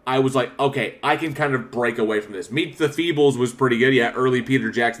that I was like, okay, I can kind of break away from this. Meet the Feebles was pretty good. Yeah, early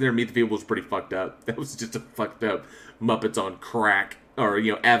Peter Jackson there. Meet the Feebles was pretty fucked up. That was just a fucked up Muppets on crack, or,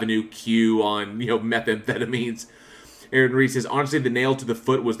 Avenue Q on, methamphetamines. Aaron Reed says, honestly, the nail to the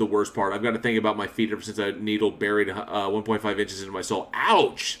foot was the worst part. I've got to think about my feet ever since a needle buried 1.5 inches into my soul.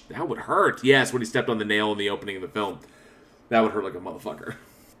 Ouch! That would hurt. Yes, when he stepped on the nail in the opening of the film. That would hurt like a motherfucker.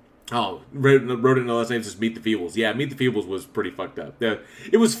 Oh, wrote it in the last name, says Meet the Feebles. Yeah, Meet the Feebles was pretty fucked up.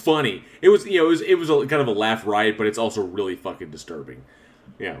 It was funny. It was kind of a laugh riot, but it's also really fucking disturbing.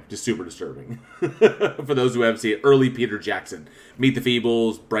 Just super disturbing. For those who haven't seen it, early Peter Jackson. Meet the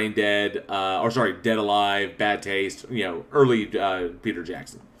Feebles, Brain Dead, Dead Alive, Bad Taste, early Peter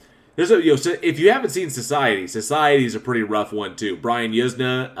Jackson. So if you haven't seen Society is a pretty rough one too. Brian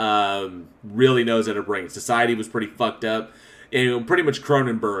Yuzna really knows how to bring it. Society was pretty fucked up. And pretty much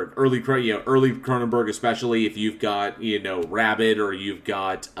Cronenberg, early Cronenberg, especially if you've got, Rabid, or you've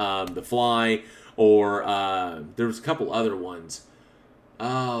got The Fly, or there was a couple other ones.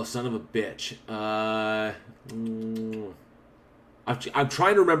 Oh, son of a bitch. I'm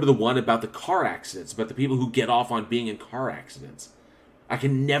trying to remember the one about the car accidents, about the people who get off on being in car accidents. I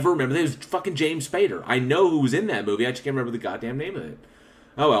can never remember. It was fucking James Spader. I know who was in that movie. I just can't remember the goddamn name of it.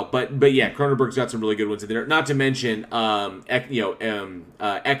 Oh well, but yeah, Cronenberg's got some really good ones in there. Not to mention,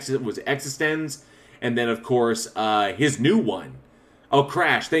 Existenz, and then of course his new one. Oh,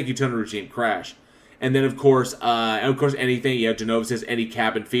 Crash. Thank you, Tunnel Regime. Crash. And then of course anything. Yeah, Genova says any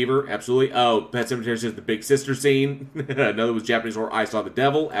Cabin Fever. Absolutely. Oh, Pet Sematary says the Big Sister scene. Another was Japanese horror. I Saw the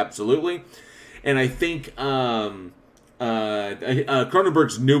Devil. Absolutely. And I think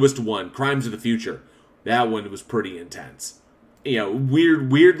Cronenberg's newest one, Crimes of the Future. That one was pretty intense. You know,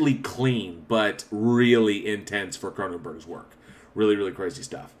 weirdly clean, but really intense for Cronenberg's work. Really, really crazy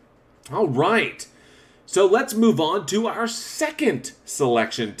stuff. All right. So let's move on to our second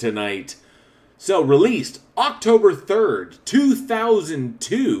selection tonight. So, released October 3rd,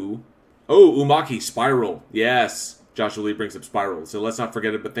 2002. Oh, Umaki, Spiral. Yes. Joshua Lee brings up Spiral. So let's not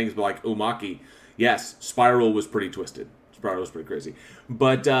forget it, but things like Umaki. Yes, Spiral was pretty twisted. Spiral was pretty crazy.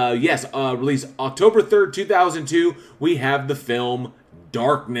 But, yes, released October 3rd, 2002, we have the film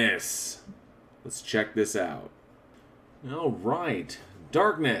Darkness. Let's check this out. All right.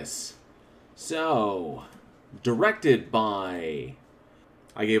 Darkness. So, directed by...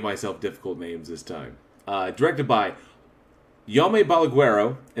 I gave myself difficult names this time. Directed by Jaume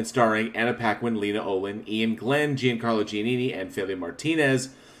Balaguero and starring Anna Paquin, Lena Olin, Ian Glenn, Giancarlo Giannini, and Felipe Martinez.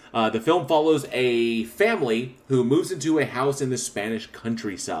 The film follows a family who moves into a house in the Spanish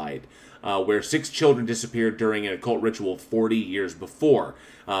countryside where 6 children disappeared during an occult ritual 40 years before.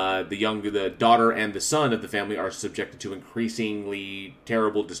 The daughter and the son of the family are subjected to increasingly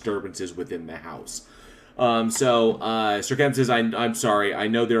terrible disturbances within the house. Sir Kem says, I'm sorry, I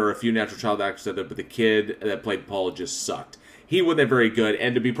know there are a few natural child actors out there, but the kid that played Paul just sucked. He wasn't very good,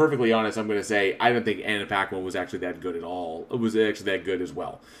 and to be perfectly honest, I'm going to say, I don't think Anna Paquin was actually that good at all. It was actually that good as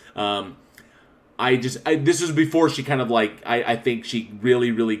well. This was before she kind of like, I think she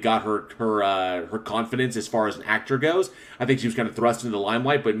really got her confidence as far as an actor goes. I think she was kind of thrust into the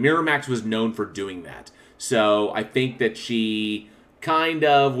limelight, but Miramax was known for doing that. So I think that she kind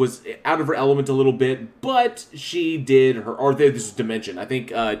of was out of her element a little bit, but she did her, or this is Dimension. I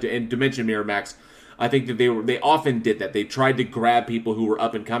think in Dimension Miramax, I think that they often did that. They tried to grab people who were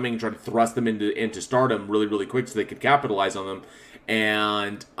up and coming, try to thrust them into stardom really quick so they could capitalize on them.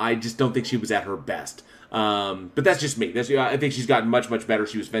 And I just don't think she was at her best. But that's just me. I think she's gotten much better.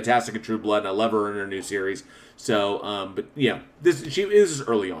 She was fantastic in True Blood, and I love her in her new series. So, but yeah, this is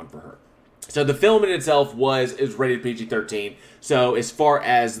early on for her. So the film in itself is rated PG-13. So as far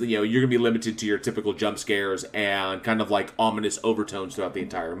as, you're going to be limited to your typical jump scares and kind of like ominous overtones throughout the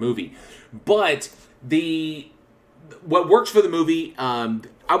entire movie. But what works for the movie, I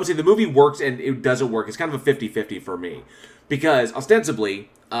would say the movie works and it doesn't work. It's kind of a 50-50 for me. Because ostensibly,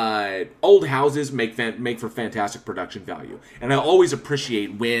 old houses make for fantastic production value, and I always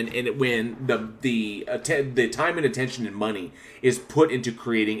appreciate when the time and attention and money is put into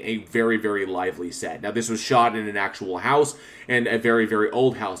creating a very lively set. Now, this was shot in an actual house, and a very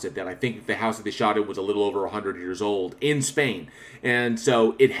old house at that. I think the house that they shot in was a little over 100 years old in Spain, and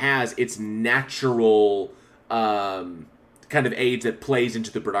so it has its natural kind of aids that plays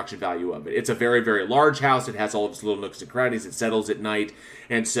into the production value of it. It's a very large house. It has all of its little nooks and crannies. It settles at night,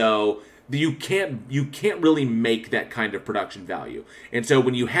 and so you can't really make that kind of production value. And so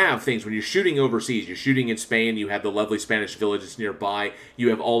when you have things, when you're shooting overseas, you're shooting in Spain, you have the lovely Spanish villages nearby, you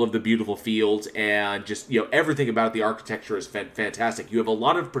have all of the beautiful fields, and just everything about the architecture is fantastic. You have a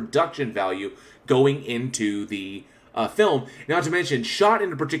lot of production value going into the film, not to mention shot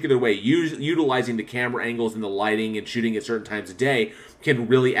in a particular way, utilizing the camera angles and the lighting and shooting at certain times of day can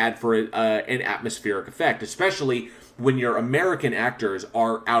really add for an atmospheric effect, especially when your American actors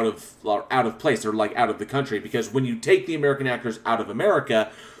are out of place or like out of the country. Because when you take the American actors out of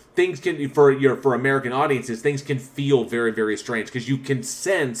America, things can, for American audiences, things can feel very strange because you can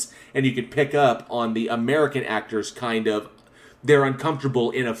sense and you can pick up on the American actors they're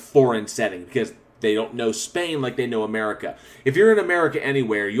uncomfortable in a foreign setting because they don't know Spain like they know America. If you're in America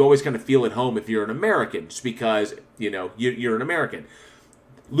anywhere, you always kind of feel at home if you're an American, just because, you're an American.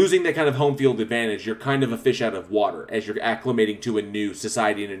 Losing that kind of home field advantage, you're kind of a fish out of water as you're acclimating to a new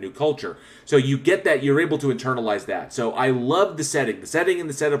society and a new culture. So you get that, you're able to internalize that. So I love the setting. The setting and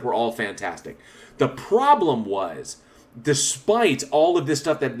the setup were all fantastic. The problem was, despite all of this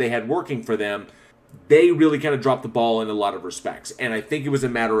stuff that they had working for them, they really kind of dropped the ball in a lot of respects. And I think it was the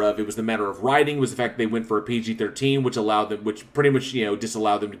matter of writing, was the fact that they went for a PG-13, which pretty much,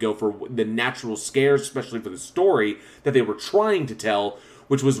 disallowed them to go for the natural scares, especially for the story that they were trying to tell,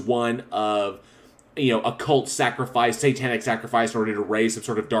 which was one of occult sacrifice, satanic sacrifice in order to raise some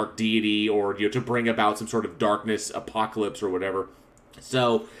sort of dark deity or, to bring about some sort of darkness, apocalypse or whatever.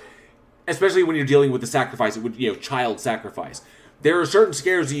 So, especially when you're dealing with the sacrifice, child sacrifice. There are certain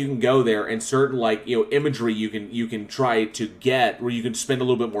scares that you can go there and certain, imagery you can try to get where you can spend a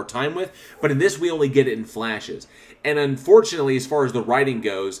little bit more time with. But in this, we only get it in flashes. And unfortunately, as far as the writing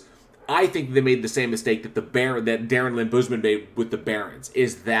goes, I think they made the same mistake that that Darren Lynn Bousman made with the Barons,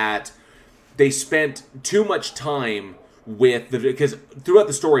 is that they spent too much time because throughout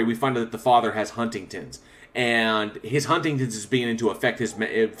the story we find out that the father has Huntington's, and his Huntington's is beginning to affect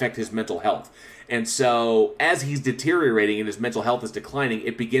his mental health. And so as he's deteriorating and his mental health is declining,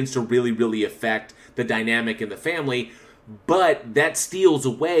 it begins to really, really affect the dynamic in the family. But that steals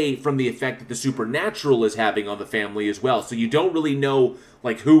away from the effect that the supernatural is having on the family as well. So you don't really know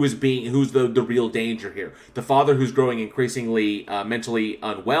who's the real danger here. The father who's growing increasingly mentally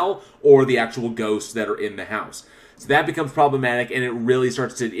unwell, or the actual ghosts that are in the house. So that becomes problematic, and it really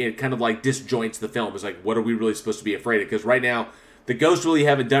starts to, it kind of disjoints the film. It's what are we really supposed to be afraid of? Because right now, the ghosts really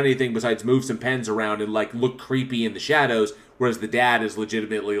haven't done anything besides move some pens around and look creepy in the shadows, whereas the dad is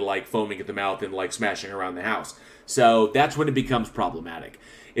legitimately foaming at the mouth and smashing around the house. So that's when it becomes problematic,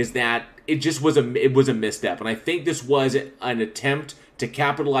 is that it just was a misstep. And I think this was an attempt to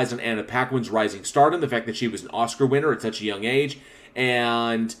capitalize on Anna Paquin's rising stardom, the fact that she was an Oscar winner at such a young age,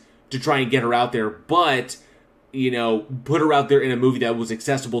 and to try and get her out there, but put her out there in a movie that was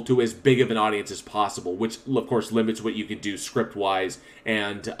accessible to as big of an audience as possible, which of course limits what you can do script-wise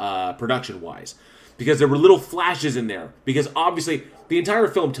and production-wise. Because there were little flashes in there. Because obviously, the entire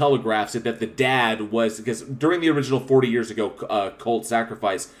film telegraphs it that the dad was... Because during the original 40 years ago cult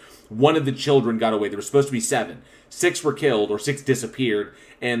sacrifice, one of the children got away. There were supposed to be 7. 6 were killed, or 6 disappeared,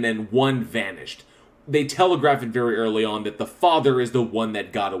 and then 1 vanished. They telegraph it very early on that the father is the one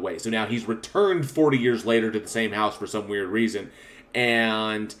that got away. So now he's returned 40 years later to the same house for some weird reason.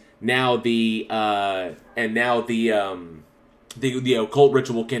 And now the occult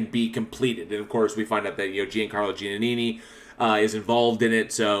ritual can be completed. And of course, we find out that Giancarlo Giannini is involved in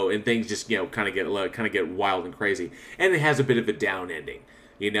it. So, and things just kind of get wild and crazy. And it has a bit of a down ending.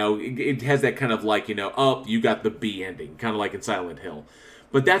 It has that kind of oh, you got the B ending, kind of like in Silent Hill.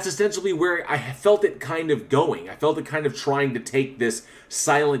 But that's essentially where I felt it kind of going. I felt it kind of trying to take this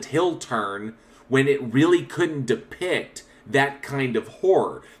Silent Hill turn when it really couldn't depict that kind of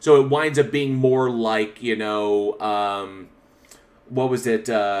horror. So it winds up being more what was it?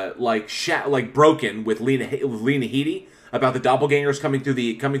 Broken with Lena Headey, about the doppelgangers coming through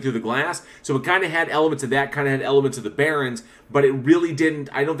the glass. So it kind of had elements of that, kind of had elements of the Barons, but it really didn't.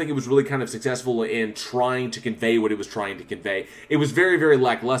 I don't think it was really kind of successful in trying to convey what it was trying to convey. It was very, very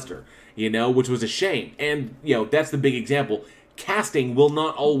lackluster, which was a shame. And that's the big example. Casting will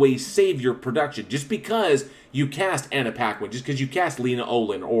not always save your production. Just because you cast Anna Paquin, just because you cast Lena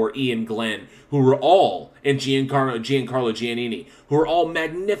Olin or Ian Glenn, who are all, and Giancarlo Giannini, who are all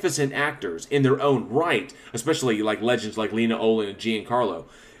magnificent actors in their own right, especially legends like Lena Olin and Giancarlo.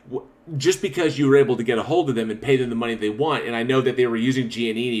 Just because you were able to get a hold of them and pay them the money they want, and I know that they were using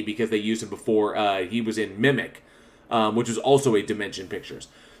Giannini because they used him before he was in Mimic, which was also a Dimension Pictures.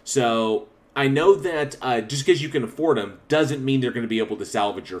 So I know that just because you can afford them doesn't mean they're going to be able to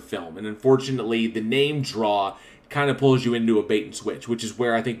salvage your film. And unfortunately, the name draw kind of pulls you into a bait and switch, which is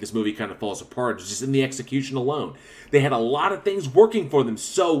where I think this movie kind of falls apart. It's just in the execution alone. They had a lot of things working for them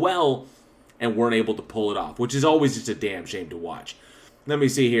so well and weren't able to pull it off, which is always just a damn shame to watch. Let me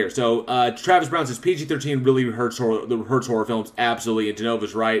see here. So, Travis Brown says, PG-13 really hurts horror films. Absolutely. And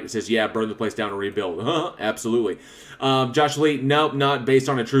Genova's right. It says, yeah, burn the place down and rebuild. Absolutely. Josh Lee, nope, not based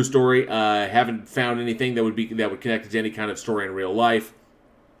on a true story. Haven't found anything that would connect it to any kind of story in real life.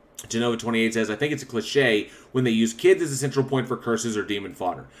 Genova28 says, I think it's a cliche when they use kids as a central point for curses or demon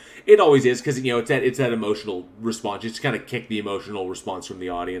fodder. It always is, because it's that emotional response. You just kind of kick the emotional response from the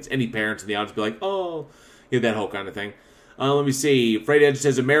audience. Any parents in the audience be like, oh, that whole kind of thing. Let me see. Freight Edge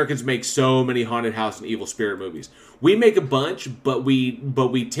says Americans make so many haunted house and evil spirit movies. We make a bunch, but we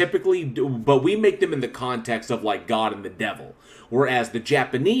typically make them in the context of God and the devil. Whereas the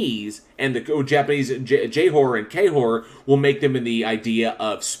Japanese and the Japanese J horror and K horror will make them in the idea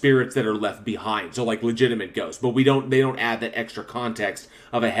of spirits that are left behind, so legitimate ghosts. But they don't add that extra context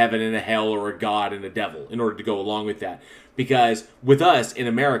of a heaven and a hell or a god and a devil in order to go along with that. Because with us in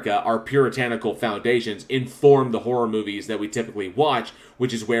America, our puritanical foundations inform the horror movies that we typically watch,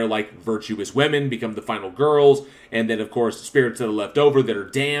 which is where virtuous women become the final girls, and then of course spirits that are left over that are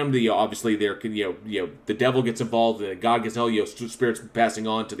damned. Obviously, the devil gets involved, and God gets hell. Spirits passing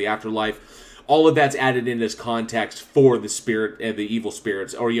on to the afterlife. all of that's added in as context for the spirit and the evil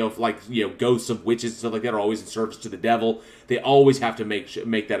spirits, or ghosts of witches and stuff like that are always in service to the devil. They always have to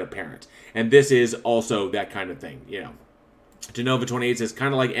make that apparent, and this is also that kind of thing. Denova28 says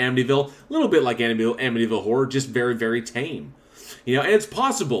kind of like Amityville, a little bit like Amityville Horror, just very, very tame. And it's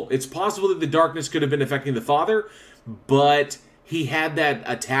possible that the darkness could have been affecting the father, but he had that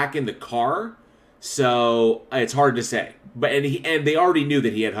attack in the car, so it's hard to say. But and they already knew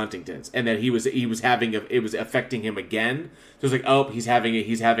that he had Huntington's and that it was affecting him again. So it's like, oh, he's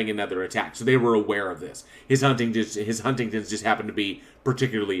having another attack. So they were aware of this. His Huntington's just happened to be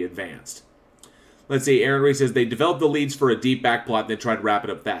particularly advanced. Let's see. Aaron Reese says they developed the leads for a deep backplot and then tried to wrap it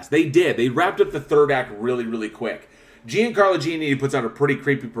up fast. They did. They wrapped up the third act really, really quick. Giancarlo Giannini puts out a pretty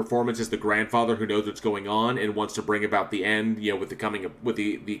creepy performance as the grandfather who knows what's going on and wants to bring about the end, with the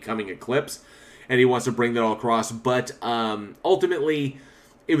coming eclipse, and he wants to bring that all across. But ultimately,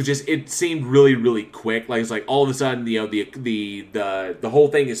 it seemed really, really quick. Like it's like all of a sudden, the whole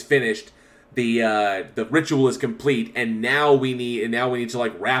thing is finished. The ritual is complete, and now we need to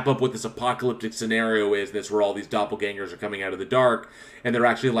like wrap up what this apocalyptic scenario is. That's where all these doppelgangers are coming out of the dark, and they're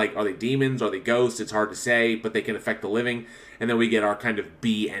actually like, are they demons? Are they ghosts? It's hard to say, but they can affect the living. And then we get our kind of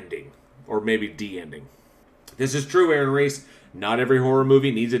B ending, or maybe D ending. This is true, Aaron Reese. Not every horror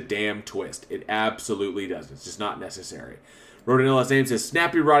movie needs a damn twist. It absolutely does. It's just not necessary. Rodin Last Name says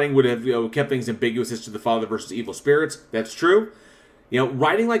snappy writing would have kept things ambiguous as to the father versus evil spirits. That's true.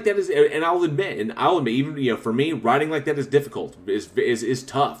 Writing like that is, and I'll admit, even for me, writing like that is difficult, is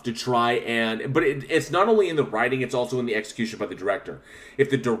tough to try but it's not only in the writing, it's also in the execution by the director. If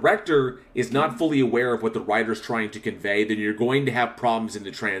the director is not fully aware of what the writer's trying to convey, then you're going to have problems in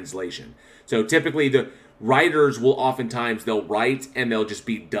the translation. So typically the writers will oftentimes, they'll write and they'll just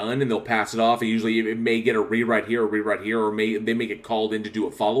be done and they'll pass it off. And usually it may get a rewrite here, or they may get called in to do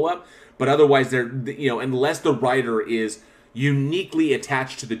a follow-up. But otherwise, unless the writer is uniquely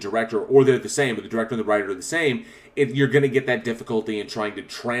attached to the director, or they're the same, but the director and the writer are the same, you're going to get that difficulty in trying to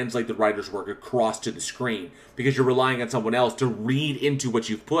translate the writer's work across to the screen, because you're relying on someone else to read into what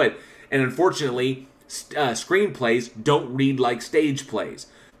you've put. And unfortunately, screenplays don't read like stage plays.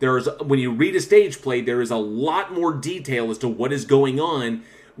 When you read a stage play, there is a lot more detail as to what is going on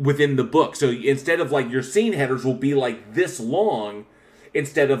within the book. So instead of like your scene headers will be like this long,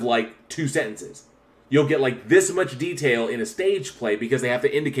 instead of like 2 sentences. You'll get like this much detail in a stage play because they have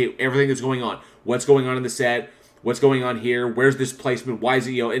to indicate everything that's going on. What's going on in the set, what's going on here, where's this placement, why is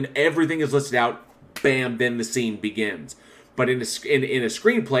it, and everything is listed out, bam, then the scene begins. But in a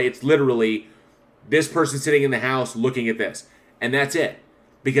screenplay, it's literally this person sitting in the house looking at this. And that's it.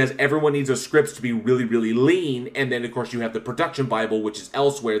 Because everyone needs those scripts to be really, really lean, and then of course you have the production Bible, which is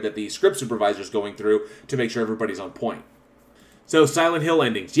elsewhere that the script supervisor is going through to make sure everybody's on point. So, Silent Hill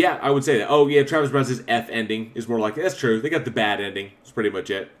endings. Yeah, I would say that. Oh, yeah, Travis Brown says F ending is more like, that's true. They got the bad ending. That's pretty much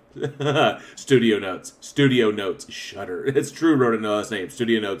it. Studio notes. Shudder. It's true, wrote in the last name.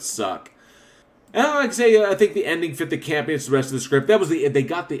 Studio notes suck. And like I say, I think the ending fit the campiness the rest of the script. They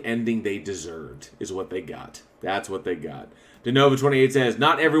got the ending they deserved, is what they got. That's what they got. Denova28 says,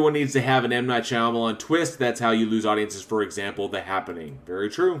 not everyone needs to have an M. Night Shyamalan twist. That's how you lose audiences. For example, The Happening. Very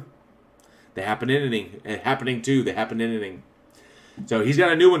true. The Happening 2. The Happening. So he's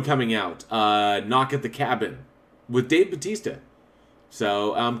got a new one coming out, Knock at the Cabin, with Dave Bautista.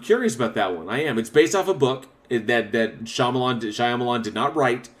 So I'm curious about that one. I am. It's based off a book that Shyamalan did not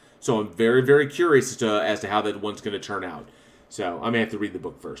write. So I'm very, very curious as to how that one's going to turn out. So I may have to read the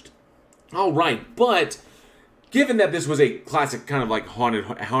book first. All right, but given that this was a classic kind of like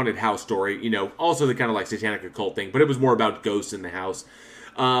haunted house story, also the kind of like satanic occult thing, but it was more about ghosts in the house.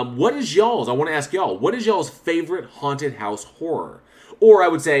 I want to ask y'all, what is y'all's favorite haunted house horror? Or I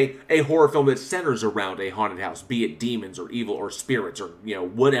would say a horror film that centers around a haunted house, be it demons or evil or spirits or,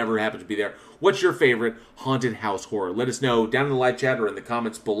 whatever happens to be there. What's your favorite haunted house horror? Let us know down in the live chat or in the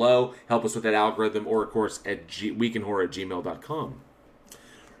comments below. Help us with that algorithm, or, of course, at weekinhorror@gmail.com.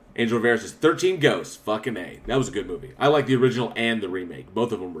 Angel Rivera says, 13 Ghosts. Fucking A. That was a good movie. I like the original and the remake.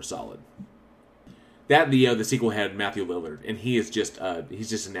 Both of them were solid. That and the sequel had Matthew Lillard, and he's just a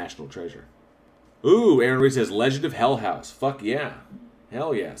national treasure. Ooh, Aaron Reed says, Legend of Hell House. Fuck yeah.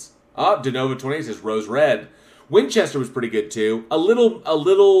 Hell yes. Denova28 says Rose Red. Winchester was pretty good too. A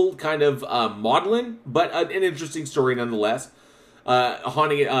little kind of maudlin, but an interesting story nonetheless.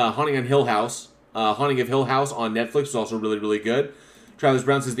 Haunting of Hill House on Netflix was also really, really good. Travis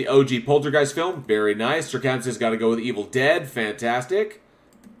Brown says the OG Poltergeist film. Very nice. Sir Cam says gotta go with Evil Dead. Fantastic.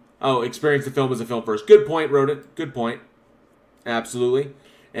 Oh, experience the film as a film first. Good point, Rodent. Good point. Absolutely.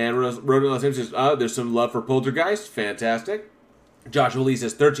 And Rodent Last Name says, there's some love for Poltergeist. Fantastic. Joshua Lee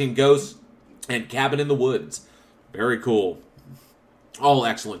says 13 Ghosts. and Cabin in the Woods. Very cool. All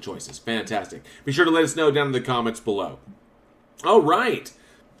excellent choices. Fantastic. Be sure to let us know down in the comments below. All right.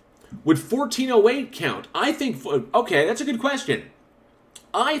 Would 1408 count? I think... Okay, that's a good question.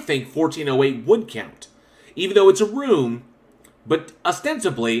 I think 1408 would count. Even though it's a room, but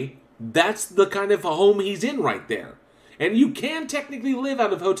ostensibly, that's the kind of home he's in right there. And you can technically live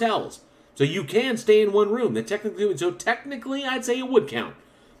out of hotels. So you can stay in one room. So technically, I'd say it would count.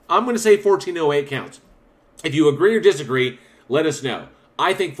 I'm going to say 1408 counts. If you agree or disagree, let us know.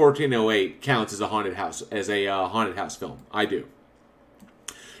 I think 1408 counts as a haunted house film. I do.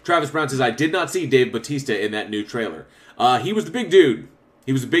 Travis Brown says, I did not see Dave Bautista in that new trailer. He was the big dude.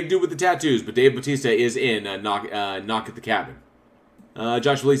 He was the big dude with the tattoos, but Dave Bautista is in Knock at the Cabin.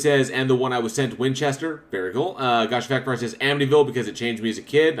 Joshua Lee says, and the one I was sent, Winchester. Very cool. Gosh Fackfire says, Amityville because it changed me as a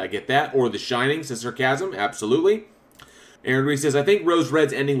kid. I get that. Or The Shining, says Sarcasm. Absolutely. Aaron Reese says, I think Rose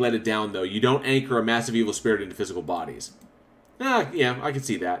Red's ending let it down, though. You don't anchor a massive evil spirit into physical bodies. Yeah, I can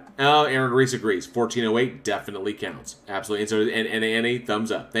see that. Aaron Reese agrees. 1408 definitely counts. Absolutely. And so, and Annie,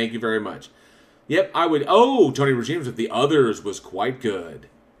 thumbs up. Thank you very much. Yep, I would. Oh, Tony Regimes with The Others was quite good.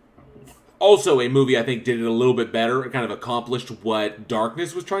 Also, a movie I think did it a little bit better. It kind of accomplished what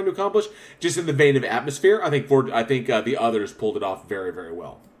Darkness was trying to accomplish, just in the vein of atmosphere. I think The Others pulled it off very, very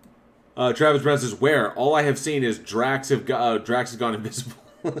well. Travis Brown says, "Where? All I have seen is Drax has gone invisible.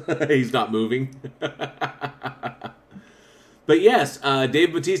 He's not moving." But yes,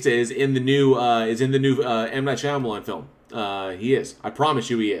 Dave Bautista is in the new M. Night Shyamalan film. He is. I promise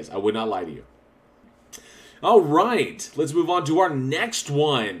you, he is. I would not lie to you. All right, let's move on to our next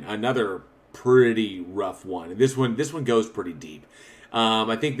one. Another pretty rough one. And this one goes pretty deep.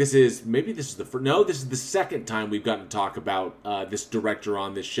 I think this is the second time we've gotten to talk about this director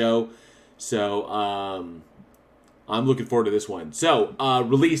on this show. So I'm looking forward to this one. So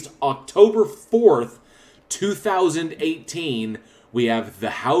released October 4th, 2018, we have The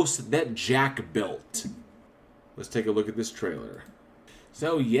House That Jack Built. Let's take a look at this trailer.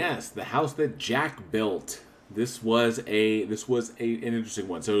 So yes, The House That Jack Built. This was an interesting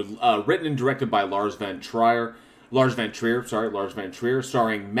one. So written and directed by Lars Van Trier,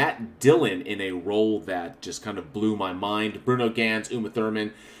 starring Matt Dillon in a role that just kind of blew my mind. Bruno Ganz, Uma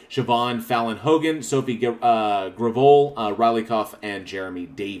Thurman, Siobhan Fallon Hogan, Sophie Gravol, Riley Cuff, and Jeremy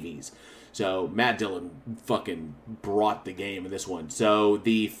Davies. So Matt Dillon fucking brought the game in this one. So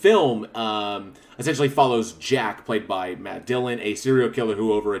the film essentially follows Jack, played by Matt Dillon, a serial killer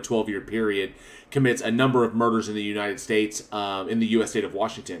who over a 12-year period commits a number of murders in the United States, in the U.S. state of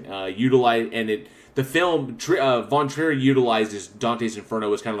Washington. The film, Von Trier utilizes Dante's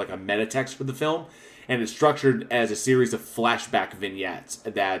Inferno as kind of like a meta text for the film, and it's structured as a series of flashback vignettes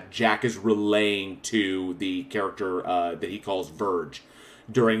that Jack is relaying to the character that he calls Verge,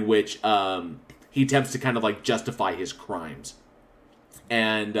 during which he attempts to kind of like justify his crimes.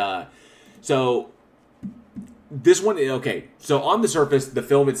 And so this one, okay, so on the surface, the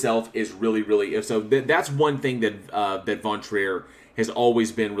film itself is really, really, so that's one thing that that Von Trier has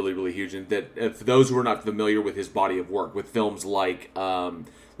always been really, really huge. And that for those who are not familiar with his body of work, with films like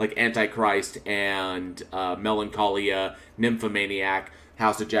Antichrist and Melancholia, Nymphomaniac,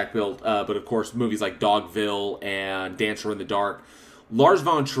 House of Jack Built, but of course movies like Dogville and Dancer in the Dark, Lars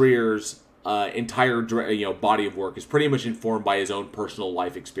Von Trier's entire body of work is pretty much informed by his own personal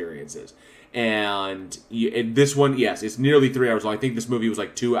life experiences. And this one, yes, it's nearly 3 hours long. I think this movie was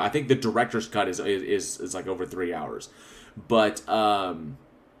like 2. I think the director's cut is like over 3 hours. But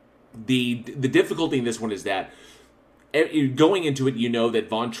the difficulty in this one is that going into it, you know that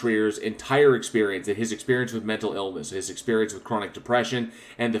Von Trier's entire experience, that his experience with mental illness, his experience with chronic depression,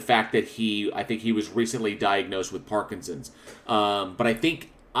 and the fact that I think he was recently diagnosed with Parkinson's. But I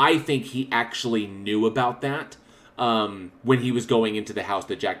think he actually knew about that when he was going into the house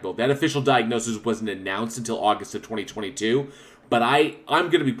that Jack built. That official diagnosis wasn't announced until August of 2022. But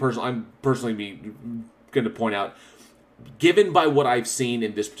I'm personally going to point out, given by what I've seen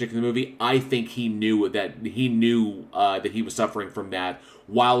in this particular movie, I think he knew that he was suffering from that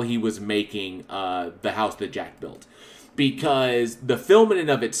while he was making the house that Jack built. Because the film in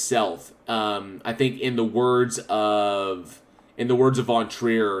and of itself, I think in the words of Von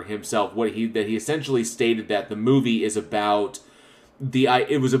Trier himself, he essentially stated that the movie is about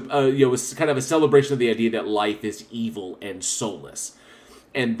it was kind of a celebration of the idea that life is evil and soulless,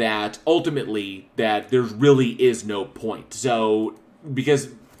 and that ultimately that there really is no point. So because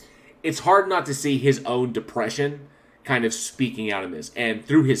it's hard not to see his own depression kind of speaking out in this, and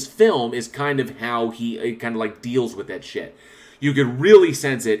through his film is kind of how he kind of like deals with that shit. You could really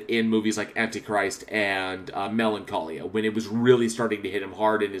sense it in movies like Antichrist and Melancholia, when it was really starting to hit him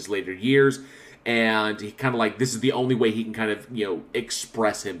hard in his later years, and he kind of like, this is the only way he can kind of,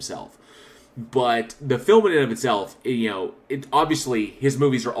 express himself. But the film in and of itself, it obviously, his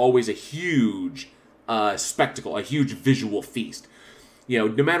movies are always a huge spectacle, a huge visual feast. No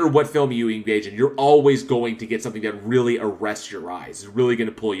matter what film you engage in, you're always going to get something that really arrests your eyes, is really going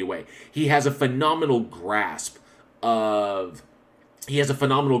to pull you away. He has a phenomenal grasp of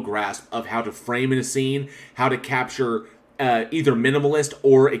how to frame in a scene, how to capture either minimalist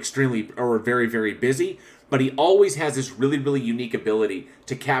or very, very busy. But he always has this really, really unique ability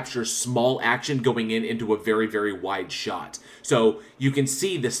to capture small action going into a very, very wide shot. So you can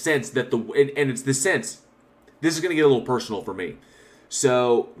see the sense that it's the sense, this is going to get a little personal for me.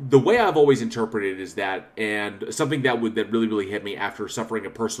 So the way I've always interpreted it is that, and something that really, really hit me after suffering a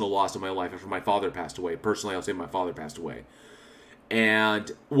personal loss in my life, after my father passed away. Personally, I'll say my father passed away.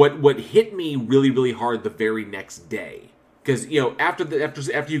 And what hit me really, really hard the very next day, because after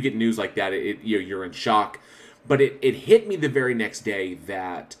you get news like that, you're in shock. But it hit me the very next day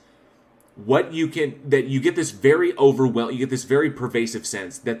that you get this very pervasive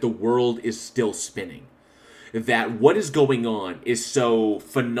sense that the world is still spinning. That what is going on is so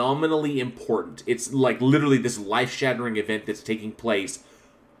phenomenally important. It's like literally this life-shattering event that's taking place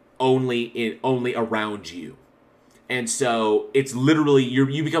only around you. And so it's literally,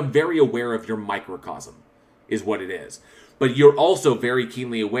 you become very aware of your microcosm, is what it is. But you're also very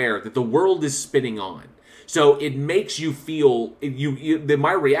keenly aware that the world is spinning on. So it makes you feel,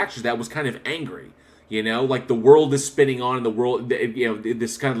 my reaction to that was kind of angry. Like the world is spinning on, and the world,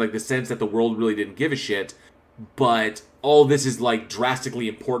 this kind of like the sense that the world really didn't give a shit. But all this is like drastically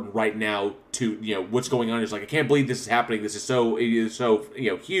important right now to, what's going on. Is like, I can't believe this is happening. This is so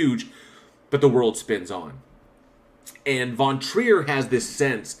huge, but the world spins on. And Von Trier has this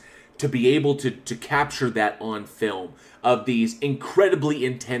sense to be able to capture that on film, of these incredibly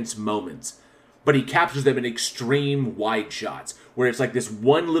intense moments. But he captures them in extreme wide shots, where it's like this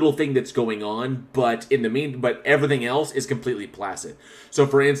one little thing that's going on, but but everything else is completely placid. So,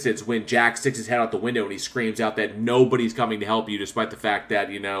 for instance, when Jack sticks his head out the window and he screams out that nobody's coming to help you, despite the fact that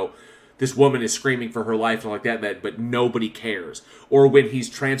this woman is screaming for her life and like that, but nobody cares. Or when he's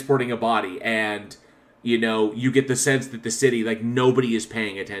transporting a body and you get the sense that the city, like, nobody is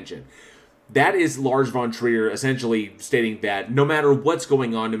paying attention. That is Lars von Trier essentially stating that no matter what's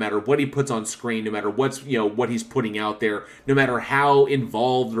going on, no matter what he puts on screen, no matter what's, what he's putting out there, no matter how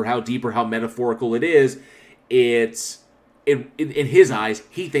involved or how deep or how metaphorical it is, in his eyes,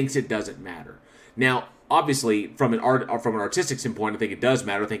 he thinks it doesn't matter. Now, obviously, from an artistic standpoint, I think it does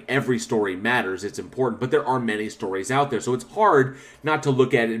matter. I think every story matters. It's important, but there are many stories out there, so it's hard not to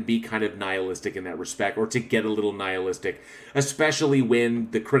look at it and be kind of nihilistic in that respect, or to get a little nihilistic, especially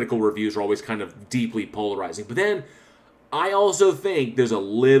when the critical reviews are always kind of deeply polarizing. But then, I also think there's a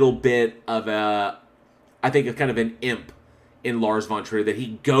little bit of a kind of an imp in Lars von Trier, that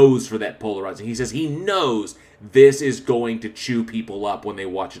he goes for that polarizing. He says he knows this is going to chew people up when they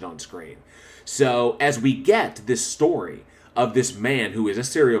watch it on screen. So, as we get this story of this man who is a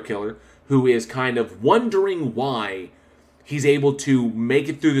serial killer, who is kind of wondering why he's able to make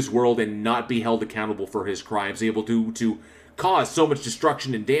it through this world and not be held accountable for his crimes, able to cause so much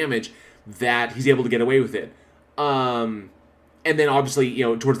destruction and damage that he's able to get away with it. And then, obviously,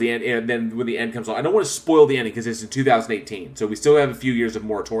 towards the end, and then when the end comes on, I don't want to spoil the ending because it's in 2018, so we still have a few years of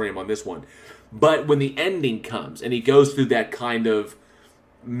moratorium on this one. But when the ending comes, and he goes through that kind of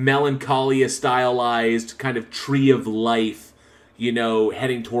Melancholia stylized kind of tree of life,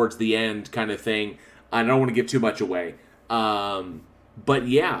 heading towards the end kind of thing. I don't want to give too much away. But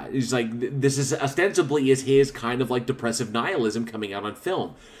yeah, it's like, this is ostensibly is his kind of like depressive nihilism coming out on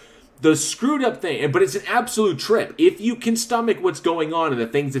film. The screwed up thing, but it's an absolute trip. If you can stomach what's going on and the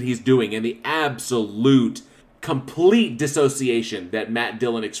things that he's doing and the absolute complete dissociation that Matt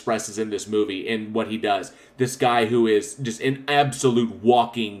Dillon expresses in this movie and what he does. This guy who is just an absolute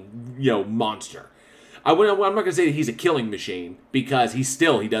walking, monster. I'm not going to say that he's a killing machine, because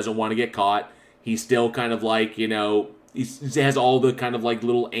he doesn't want to get caught. He's still kind of like, he has all the kind of like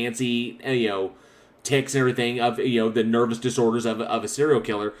little antsy, tics and everything of, the nervous disorders of a serial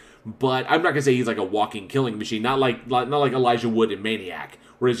killer. But I'm not going to say he's like a walking killing machine. Not like Elijah Wood in Maniac,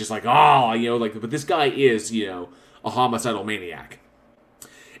 where it's just like, but this guy is, a homicidal maniac.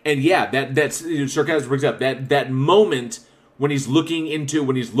 And yeah, that's Sarkazis brings up that moment when he's looking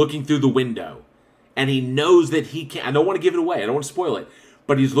through the window, and he knows that he can't. I don't want to give it away. I don't want to spoil it.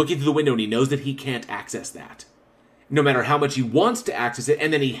 But he's looking through the window, and he knows that he can't access that, no matter how much he wants to access it.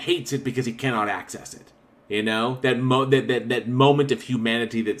 And then he hates it because he cannot access it. You know, that moment of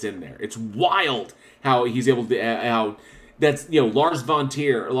humanity that's in there. It's wild how he's able to how that's, you know, Lars von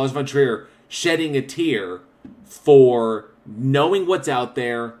Trier shedding a tear for knowing what's out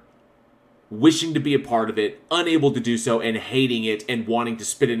there, wishing to be a part of it, unable to do so, and hating it and wanting to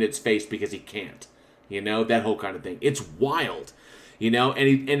spit in its face because he can't. You know, that whole kind of thing. It's wild. You know,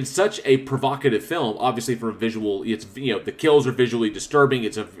 and it's such a provocative film. Obviously, from a visual, it's, you know, the kills are visually disturbing.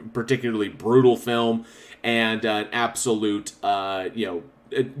 It's a particularly brutal film and an absolute, you know,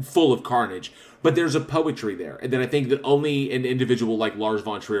 full of carnage. But there's a poetry there, and that I think that only an individual like Lars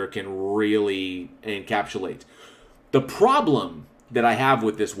von Trier can really encapsulate. The problem that I have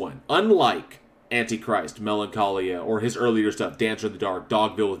with this one, unlike Antichrist, Melancholia, or his earlier stuff, Dancer in the Dark,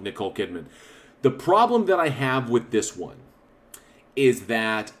 Dogville with Nicole Kidman, the problem that I have with this one is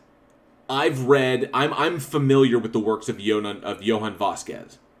that I'm familiar with the works of Johann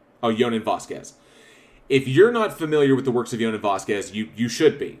Vasquez. If you're not familiar with the works of Johann Vasquez, you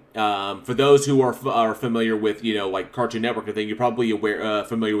should be. For those who are familiar with, you know, like Cartoon Network and thing, you're probably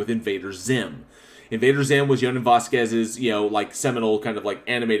familiar with Invader Zim. Invader Zim was Johann Vasquez's, you know, like seminal kind of like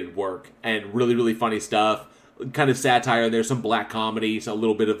animated work, and really, really funny stuff. Kind of satire. There's some black comedy, so a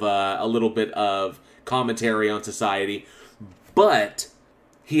little bit of commentary on society. But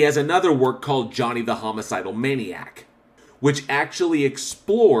he has another work called Johnny the Homicidal Maniac, which actually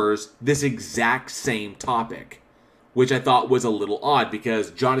explores this exact same topic, which I thought was a little odd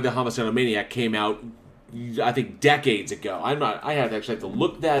because Johnny the Homicidal Maniac came out, I think, decades ago. I have to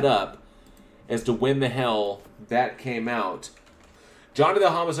look that up as to when the hell that came out. Johnny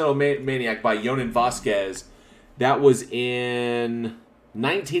the Homicidal Maniac by Johann Vasquez, that was in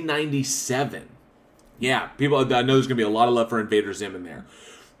 1997. Yeah, people. I know there's going to be a lot of love for Invader Zim in there.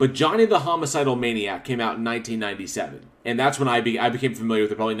 But Johnny the Homicidal Maniac came out in 1997. And that's when I became familiar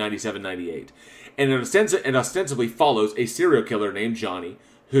with it, probably 97, 98. And it ostensibly follows a serial killer named Johnny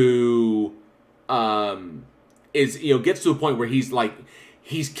who is, you know, gets to a point where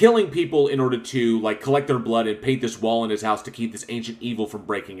he's killing people in order to, like, collect their blood and paint this wall in his house to keep this ancient evil from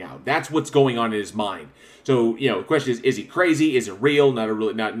breaking out. That's what's going on in his mind. So, you know, the question is he crazy? Is it real? Not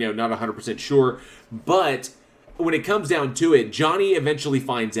 100% sure. But when it comes down to it, Johnny eventually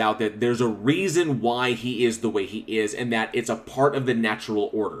finds out that there's a reason why he is the way he is, and that it's a part of the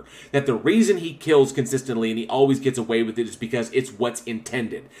natural order. That the reason he kills consistently and he always gets away with it is because it's what's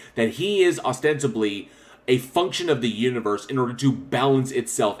intended. That he is ostensibly a function of the universe in order to balance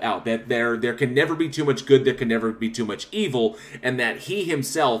itself out. That there can never be too much good, there can never be too much evil, and that he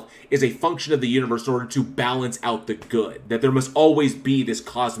himself is a function of the universe in order to balance out the good. That there must always be this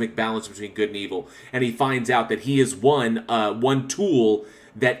cosmic balance between good and evil. And he finds out that he is one tool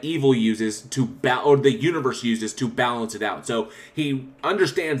that evil uses or the universe uses to balance it out. So he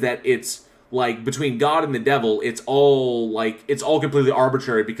understands that it's like between God and the devil, it's all completely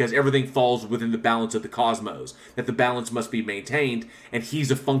arbitrary because everything falls within the balance of the cosmos. That the balance must be maintained, and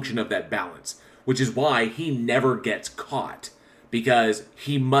he's a function of that balance, which is why he never gets caught because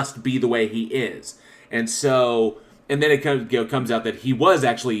he must be the way he is. And so, and then it comes out that he was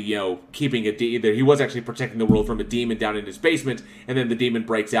actually, you know, he was actually protecting the world from a demon down in his basement, and then the demon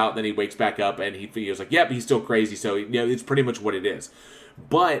breaks out, and then he wakes back up, and he was like, yep, he's still crazy. So, you know, it's pretty much what it is.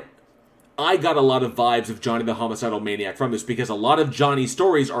 But I got a lot of vibes of Johnny the Homicidal Maniac from this because a lot of Johnny's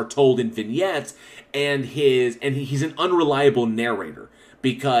stories are told in vignettes, and he's an unreliable narrator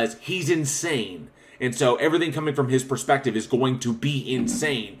because he's insane. And so everything coming from his perspective is going to be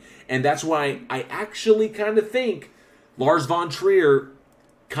insane. And that's why I actually kind of think Lars von Trier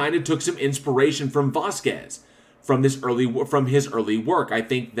kind of took some inspiration from Vasquez, from his early work. I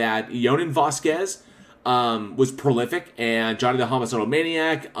think that Johann Vasquez was prolific, and Johnny the Homicidal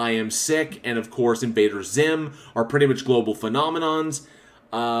Maniac, I Am Sick, and of course Invader Zim are pretty much global phenomenons.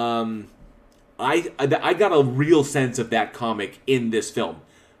 I got a real sense of that comic in this film.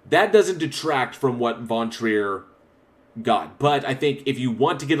 That doesn't detract from what von Trier got, but I think if you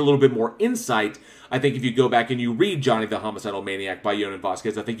want to get a little bit more insight, I think if you go back and you read Johnny the Homicidal Maniac by Johann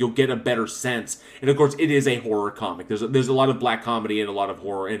Vasquez, I think you'll get a better sense. And of course, it is a horror comic. There's a lot of black comedy and a lot of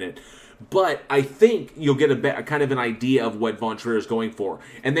horror in it. But I think you'll get a kind of an idea of what von Trier is going for.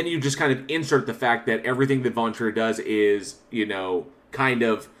 And then you just kind of insert the fact that everything that von Trier does is, you know, kind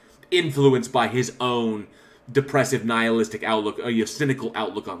of influenced by his own depressive, nihilistic outlook, a cynical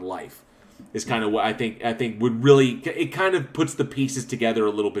outlook on life. Is kind of what I think would really, it kind of puts the pieces together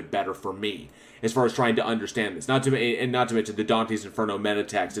a little bit better for me as far as trying to understand this. Not to mention the Dante's Inferno meta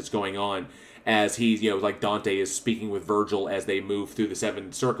text that's going on as he's, you know, like Dante is speaking with Virgil as they move through the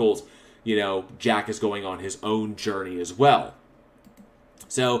seven circles. You know, Jack is going on his own journey as well.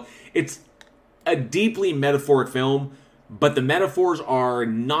 So it's a deeply metaphoric film, but the metaphors are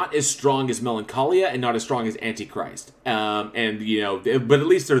not as strong as Melancholia and not as strong as Antichrist. But at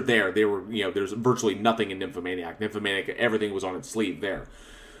least they're there. They were, there's virtually nothing in Nymphomaniac. Nymphomaniac, everything was on its sleeve there.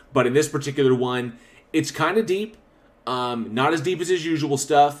 But in this particular one, it's kind of deep. Not as deep as his usual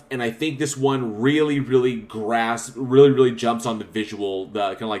stuff, and I think this one really jumps on the visual,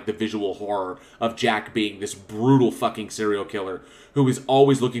 the visual horror of Jack being this brutal fucking serial killer who is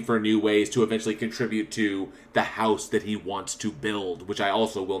always looking for new ways to eventually contribute to the house that he wants to build, which I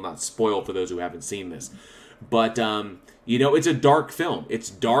also will not spoil for those who haven't seen this. But, it's a dark film. It's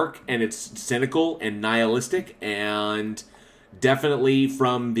dark, and it's cynical and nihilistic, and definitely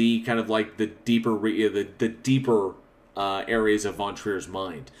from the kind of like the deeper areas of Von Trier's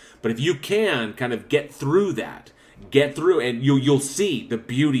mind. But if you can kind of get through, and you'll see the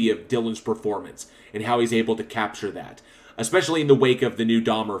beauty of Dylan's performance and how he's able to capture that, especially in the wake of the new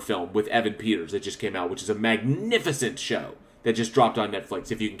Dahmer film with Evan Peters that just came out, which is a magnificent show that just dropped on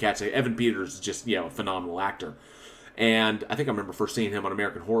Netflix. If you can catch it, Evan Peters is just a phenomenal actor, and I think I remember first seeing him on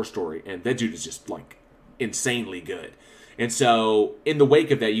American Horror Story, and that dude is just like insanely good. And so, in the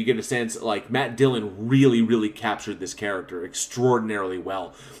wake of that, you get a sense, like, Matt Dillon really captured this character extraordinarily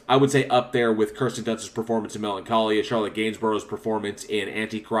well. I would say up there with Kirsten Dunst's performance in Melancholia, Charlotte Gainsborough's performance in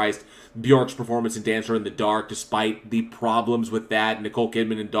Antichrist, Bjork's performance in Dancer in the Dark, despite the problems with that, Nicole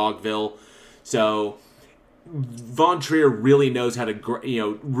Kidman in Dogville. So, Von Trier really knows how to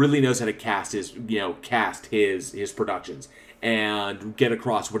cast his productions and get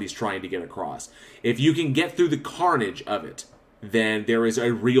across what he's trying to get across. If you can get through the carnage of it, then there is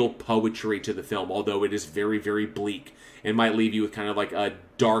a real poetry to the film, although it is very, very bleak and might leave you with kind of like a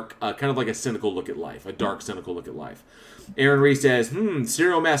dark, kind of like a cynical look at life, a dark, cynical look at life. Aaron Reese says,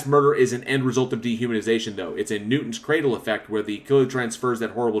 serial mass murder is an end result of dehumanization, though. It's a Newton's cradle effect where the killer transfers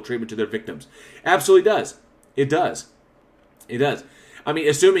that horrible treatment to their victims. Absolutely does. It does. It does. I mean,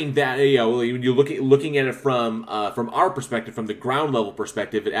 assuming that, when you're looking at it from our perspective, from the ground level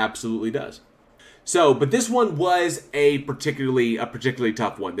perspective, it absolutely does. So, but this one was a particularly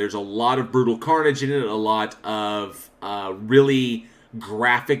tough one. There's a lot of brutal carnage in it, a lot of really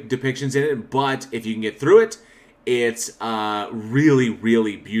graphic depictions in it, but if you can get through it, it's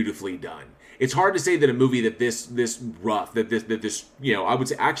really beautifully done. It's hard to say that a movie that this rough, I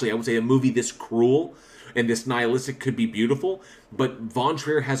would say a movie this cruel and this nihilistic could be beautiful, but Von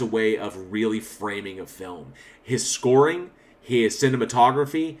Trier has a way of really framing a film. His scoring, his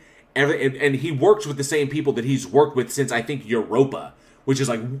cinematography, and he works with the same people that he's worked with since, I think, Europa, which is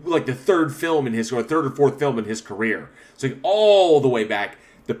like the third or fourth film in his career. So like all the way back,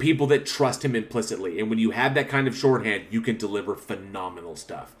 the people that trust him implicitly. And when you have that kind of shorthand, you can deliver phenomenal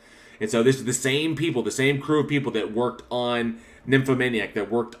stuff. And so this is the same people, the same crew of people that worked on Nymphomaniac, that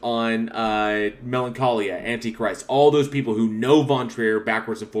worked on Melancholia, Antichrist, all those people who know Von Trier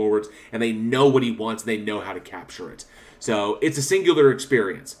backwards and forwards, and they know what he wants, and they know how to capture it. So it's a singular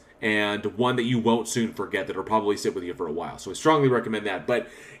experience, and one that you won't soon forget, that will probably sit with you for a while. So I strongly recommend that. But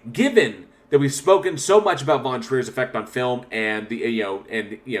given that we've spoken so much about Von Trier's effect on film and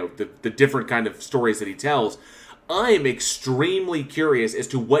the different kind of stories that he tells, I am extremely curious as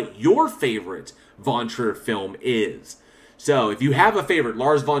to what your favorite Von Trier film is. So, if you have a favorite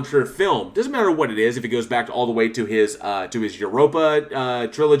Lars von Trier film, doesn't matter what it is, if it goes back all the way to his Europa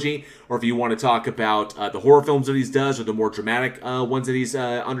trilogy, or if you want to talk about the horror films that he does, or the more dramatic ones that he's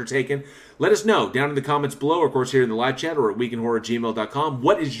undertaken, let us know down in the comments below, or of course here in the live chat, or at weekinhorror@gmail.com.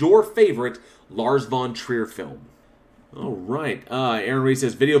 What is your favorite Lars von Trier film? All right. Aaron Reese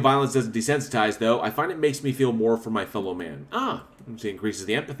says, video violence doesn't desensitize, though. I find it makes me feel more for my fellow man. It increases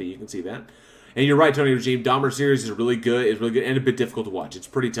the empathy. You can see that. And you're right, Tony Regime. Dahmer series is really good. It's really good and a bit difficult to watch. It's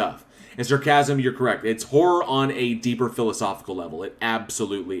pretty tough. And sarcasm, you're correct. It's horror on a deeper philosophical level. It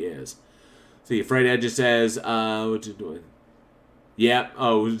absolutely is. See, Fred Ed just says, what you doing? Yeah.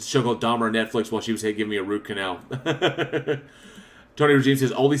 Oh, it's a show called Dahmer on Netflix while she was giving me a root canal. Tony Regime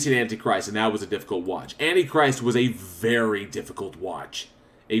says, only seen Antichrist, and that was a difficult watch. Antichrist was a very difficult watch.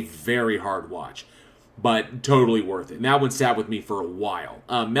 A very hard watch. But totally worth it. And that one sat with me for a while.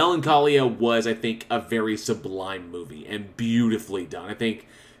 Melancholia was, I think, a very sublime movie and beautifully done. I think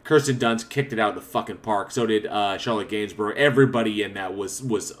Kirsten Dunst kicked it out of the fucking park. So did Charlotte Gainsborough. Everybody in that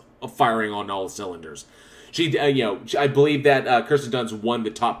was firing on all cylinders. She, I believe that Kirsten Dunst won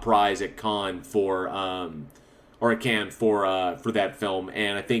the top prize at Cannes for that film,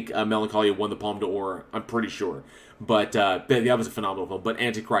 and I think Melancholia won the Palme d'Or. I'm pretty sure, but that was a phenomenal film. But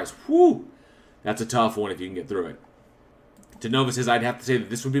Antichrist, whew. That's a tough one if you can get through it. To Nova says, I'd have to say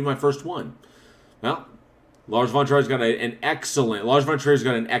that this would be my first one. Well, Lars von Trier's got an excellent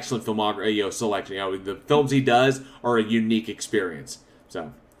filmography, selection. The films he does are a unique experience.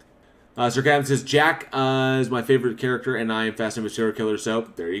 So, Sir Captain says, Jack is my favorite character, and I am fascinated with serial killers. So,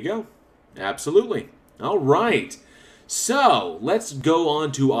 there you go. Absolutely. All right. So, let's go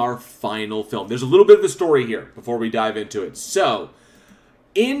on to our final film. There's a little bit of a story here before we dive into it. So,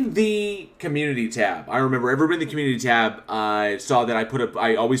 in the community tab, I remember everybody in the community tab saw that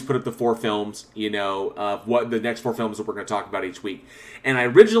I always put up the 4 films, what the next 4 films that we're going to talk about each week. And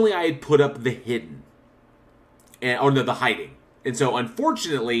originally I had put up The Hidden, The Hiding. And so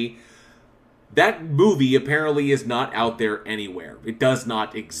unfortunately, that movie apparently is not out there anywhere. It does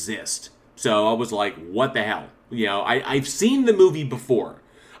not exist. So I was like, what the hell? I've seen the movie before.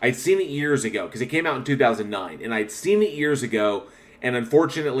 I'd seen it years ago because it came out in 2009. And I'd seen it years ago. And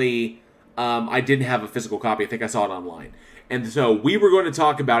unfortunately, I didn't have a physical copy. I think I saw it online. And so we were going to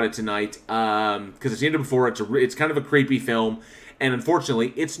talk about it tonight because I've seen it before. It's kind of a creepy film. And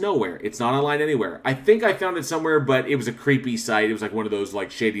unfortunately, it's nowhere. It's not online anywhere. I think I found it somewhere, but it was a creepy site. It was like one of those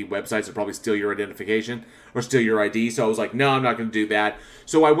like shady websites that probably steal your identification or steal your ID. So I was like, no, I'm not going to do that.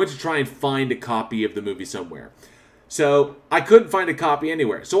 So I went to try and find a copy of the movie somewhere. So I couldn't find a copy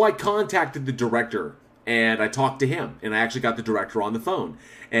anywhere. So I contacted the director. And I talked to him, and I actually got the director on the phone,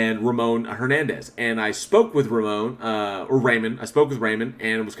 and Ramon Hernandez. And I spoke with Raymond. I spoke with Raymond,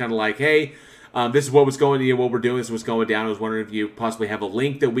 and it was kind of like, hey, this is what was going on, what we're doing, this is what's going down. I was wondering if you possibly have a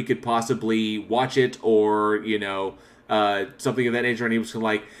link that we could possibly watch it, or, something of that nature. And he was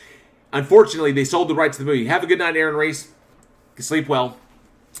like, unfortunately, they sold the rights to the movie. Have a good night, Aaron Reese. Sleep well.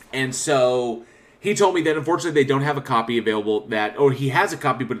 And so he told me that unfortunately they don't have a copy available or he has a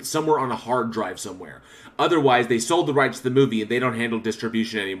copy, but it's somewhere on a hard drive somewhere. Otherwise, they sold the rights to the movie and they don't handle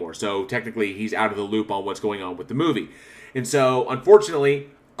distribution anymore. So technically, he's out of the loop on what's going on with the movie. And so, unfortunately,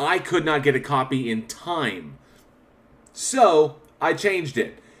 I could not get a copy in time. So I changed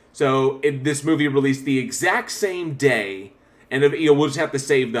it. So this movie released the exact same day, and we'll just have to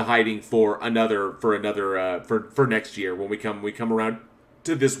save The Hiding for next year when we come around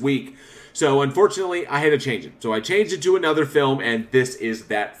to this week. So, unfortunately, I had to change it. So, I changed it to another film, and this is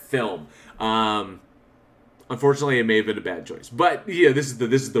that film. Unfortunately, it may have been a bad choice. But, yeah, this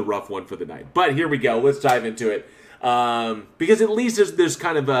is the rough one for the night. But here we go. Let's dive into it. Because at least there's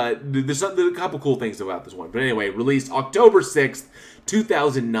kind of there's a couple cool things about this one. But anyway, released October 6th,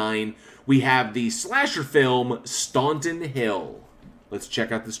 2009. We have the slasher film Staunton Hill. Let's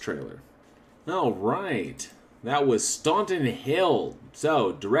check out this trailer. All right. That was Staunton Hill.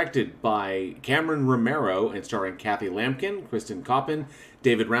 So, directed by Cameron Romero and starring Kathy Lampkin, Kristen Coppin,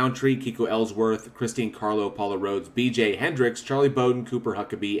 David Roundtree, Kiko Ellsworth, Christine Carlo, Paula Rhodes, B.J. Hendricks, Charlie Bowden, Cooper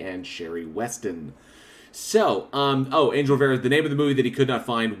Huckabee, and Sherry Weston. So, Angel Rivera, the name of the movie that he could not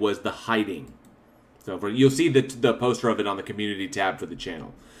find was The Hiding. So, you'll see the poster of it on the community tab for the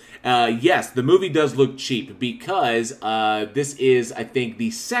channel. Yes, the movie does look cheap because this is, I think, the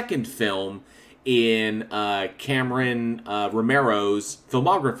second film in Cameron Romero's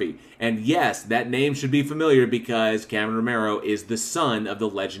filmography. And yes, that name should be familiar because Cameron Romero is the son of the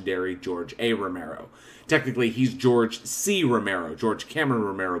legendary George A. Romero. Technically, he's George C. Romero, George Cameron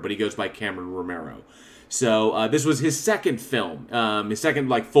Romero, but he goes by Cameron Romero. So this was his second film, his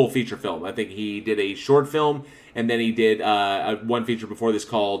second full feature film. I think he did a short film, and then he did one feature before this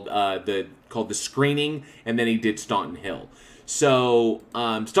called The Screening, and then he did Staunton Hill. So,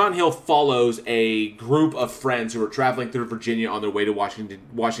 Staunton Hill follows a group of friends who are traveling through Virginia on their way to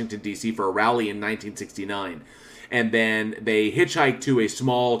Washington, D.C. for a rally in 1969. And then they hitchhike to a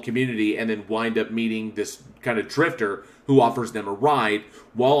small community and then wind up meeting this kind of drifter who offers them a ride.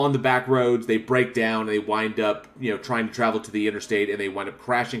 While on the back roads, they break down and they wind up, trying to travel to the interstate, and they wind up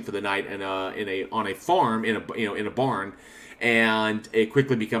crashing for the night on a farm in a barn. And it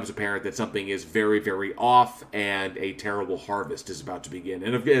quickly becomes apparent that something is very, very off, and a terrible harvest is about to begin.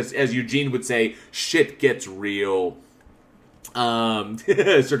 And as Eugene would say, shit gets real.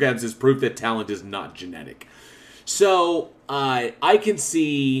 Sir Gavin says, proof that talent is not genetic. So I can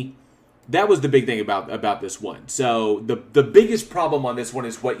see that was the big thing about this one. So the biggest problem on this one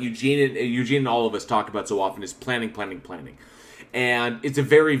is what Eugene and all of us talk about so often is planning. And it's a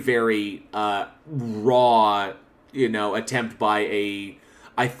very, very raw attempt by a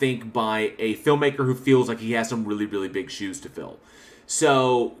filmmaker who feels like he has some really, really big shoes to fill.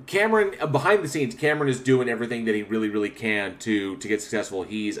 So Cameron, behind the scenes, Cameron is doing everything that he really, really can to get successful.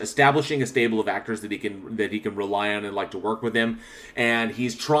 He's establishing a stable of actors that he can rely on and like to work with him, and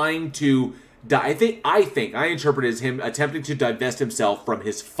he's trying to. I interpret it as him attempting to divest himself from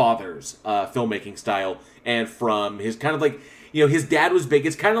his father's filmmaking style and from his kind of his dad was big.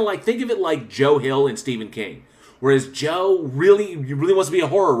 It's kind of like, think of it like Joe Hill and Stephen King. Whereas Joe really wants to be a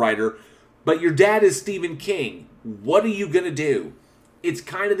horror writer, but your dad is Stephen King. What are you going to do? It's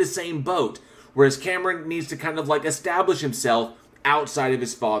kind of the same boat. Whereas Cameron needs to kind of like establish himself outside of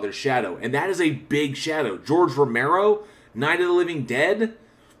his father's shadow. And that is a big shadow. George Romero, Night of the Living Dead,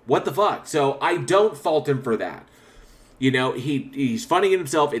 what the fuck? So I don't fault him for that. He's funding it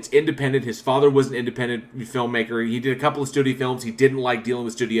himself. It's independent. His father was an independent filmmaker. He did a couple of studio films. He didn't like dealing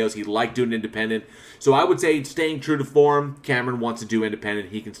with studios. He liked doing independent. So I would say, staying true to form, Cameron wants to do independent.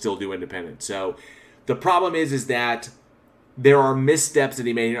 He can still do independent. So the problem is that there are missteps that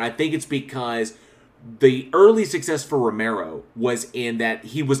he made. And I think it's because the early success for Romero was in that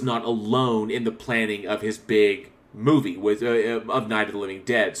he was not alone in the planning of his big movie of Night of the Living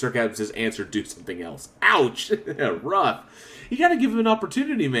Dead. Sarcasm says, answer, do something else. Ouch! Rough. You gotta give him an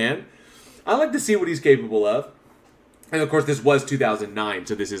opportunity, man. I like to see what he's capable of. And of course, this was 2009,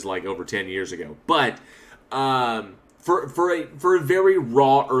 so this is like over 10 years ago. But for a very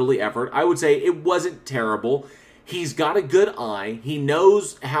raw early effort, I would say it wasn't terrible. He's got a good eye. He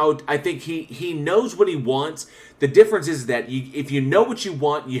knows how. I think he knows what he wants. The difference is that if you know what you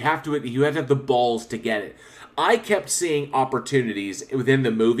want, you have to have the balls to get it. I kept seeing opportunities within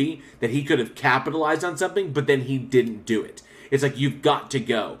the movie that he could have capitalized on something, but then he didn't do it. It's like, you've got to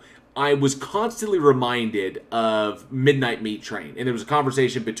go. I was constantly reminded of Midnight Meat Train, and there was a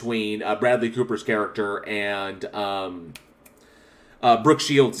conversation between Bradley Cooper's character and Brooke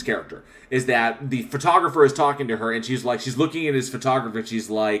Shields' character. Is that the photographer is talking to her, and she's looking at his photographer, and she's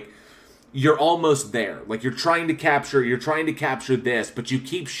like, you're almost there. Like, you're trying to capture this, but you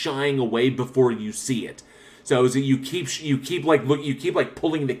keep shying away before you see it. So is it you keep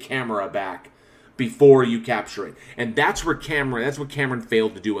pulling the camera back before you capture it. And that's what Cameron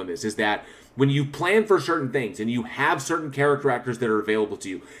failed to do on this, is that when you plan for certain things and you have certain character actors that are available to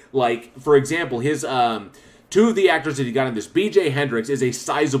you, like, for example, his two of the actors that he got in this, BJ Hendricks is a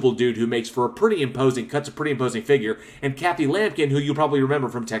sizable dude who cuts a pretty imposing figure, and Kathy Lampkin, who you probably remember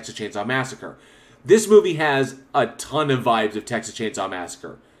from Texas Chainsaw Massacre. This movie has a ton of vibes of Texas Chainsaw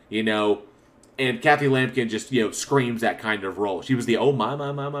Massacre, and Kathy Lampkin just, screams that kind of role. She was the oh my,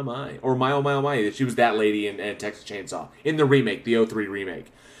 or my oh my. She was that lady in Texas Chainsaw, in the remake, the 03 remake.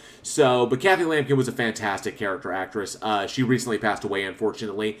 So, but Kathy Lampkin was a fantastic character actress. She recently passed away,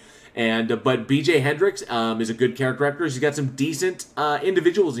 unfortunately. But BJ Hendricks is a good character actor. He's got some decent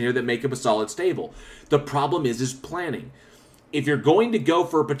individuals in here that make up a solid stable. The problem is planning. If you're going to go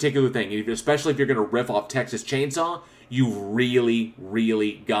for a particular thing, especially if you're going to riff off Texas Chainsaw, you really,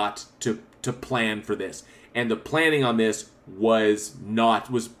 really got to plan for this. And the planning on this was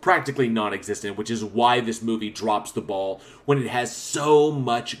practically non-existent, which is why this movie drops the ball when it has so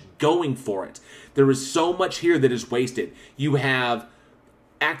much going for it. There is so much here that is wasted. You have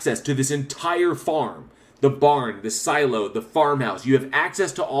access to this entire farm, the barn, the silo, the farmhouse. You have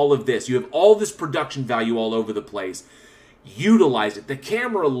access to all of this. You have all this production value all over the place. Utilize it. The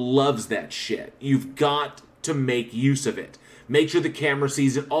camera loves that shit. You've got to make use of it. Make sure the camera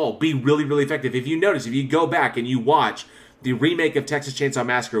sees it all. Be really, really effective. If you go back and you watch the remake of Texas Chainsaw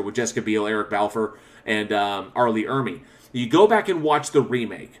Massacre with Jessica Biel, Eric Balfour, and R. Lee Ermey, you go back and watch the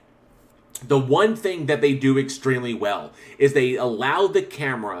remake. The one thing that they do extremely well is they allow the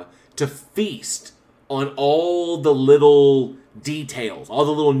camera to feast on all the little details, all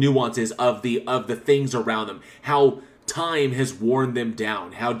the little nuances of the things around them. How time has worn them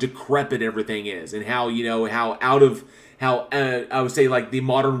down, how decrepit everything is, and how I would say, like, the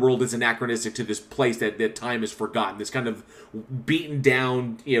modern world is anachronistic to this place that time has forgotten. This kind of beaten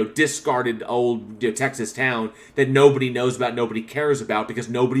down, discarded old Texas town that nobody knows about, nobody cares about because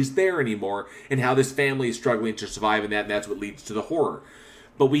nobody's there anymore, and how this family is struggling to survive in that, and that's what leads to the horror.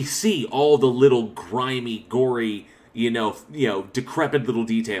 But we see all the little grimy, gory, decrepit little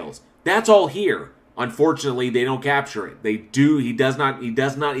details. That's all here. Unfortunately, they don't capture it. He's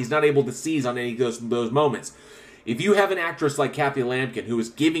not able to seize on any of those moments. If you have an actress like Kathy Lampkin who is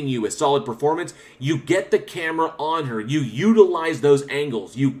giving you a solid performance, you get the camera on her. You utilize those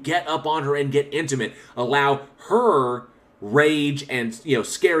angles. You get up on her and get intimate. Allow her rage and,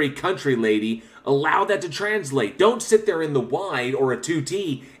 scary country lady, allow that to translate. Don't sit there in the wide or a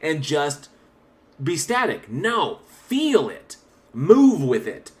 2T and just be static. No, feel it. Move with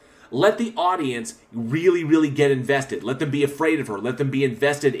it. Let the audience really, really get invested. Let them be afraid of her. Let them be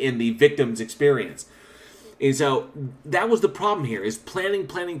invested in the victim's experience. And so that was the problem here, is planning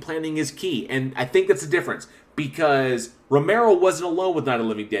is key. And I think that's the difference, because Romero wasn't alone with Night of the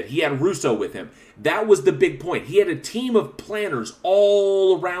Living Dead. He had Russo with him. That was the big point. He had a team of planners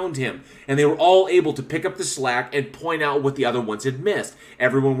all around him, and they were all able to pick up the slack and point out what the other ones had missed.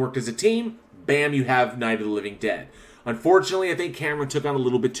 Everyone worked as a team. Bam, you have Night of the Living Dead. Unfortunately, I think Cameron took on a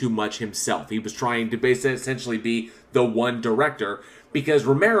little bit too much himself. He was trying to essentially be the one director, because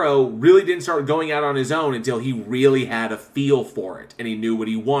Romero really didn't start going out on his own until he really had a feel for it and he knew what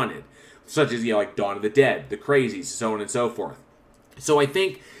he wanted, such as, like Dawn of the Dead, The Crazies, so on and so forth. So I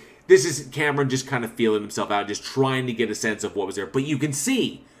think this is Cameron just kind of feeling himself out, just trying to get a sense of what was there. But you can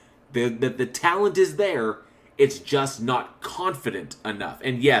see that the talent is there. It's just not confident enough.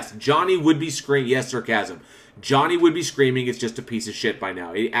 And yes, Johnny would be screaming. Yes, sarcasm. Johnny would be screaming, it's just a piece of shit by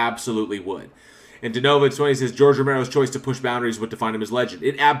now. He absolutely would. And DeNova20 says, George Romero's choice to push boundaries would define him as legend.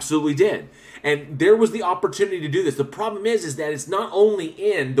 It absolutely did. And there was the opportunity to do this. The problem is that it's not only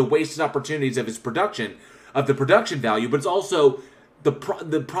in the wasted opportunities of his production, of the production value, but it's also the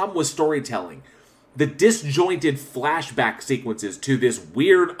problem with storytelling. The disjointed flashback sequences to this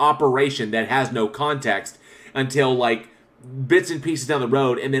weird operation that has no context until, like, bits and pieces down the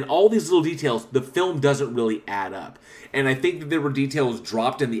road, and then all these little details, the film doesn't really add up. And I think that there were details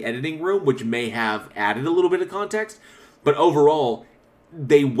dropped in the editing room which may have added a little bit of context, but overall,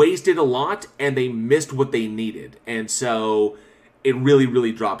 they wasted a lot and they missed what they needed. And so it really,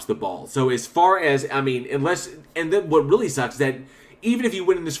 really drops the ball. So as far as, I mean, and then what really sucks is that even if you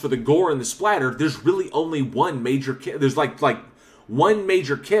win in this for the gore and the splatter, there's really only one major kill. There's like one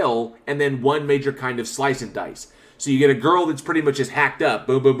major kill and then one major kind of slice and dice. So you get a girl that's pretty much just hacked up,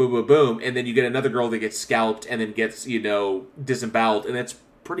 boom, boom, boom, boom, boom, and then you get another girl that gets scalped and then gets, disemboweled, and that's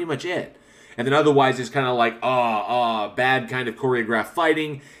pretty much it. And then otherwise it's kind of like, bad kind of choreographed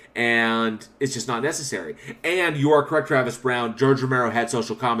fighting, and it's just not necessary. And you are correct, Travis Brown, George Romero had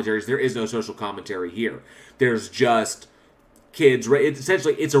social commentaries. There is no social commentary here. There's just kids,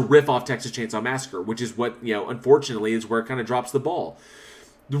 essentially it's a riff off Texas Chainsaw Massacre, which is what, unfortunately is where it kind of drops the ball.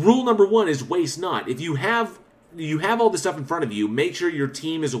 The rule number one is waste not. If you have all this stuff in front of you, make sure your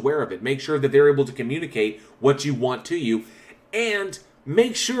team is aware of it. Make sure that they're able to communicate what you want to you. And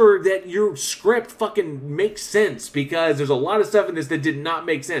make sure that your script fucking makes sense, because there's a lot of stuff in this that did not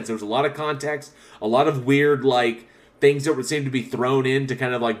make sense. There was a lot of context, a lot of weird, things that would seem to be thrown in to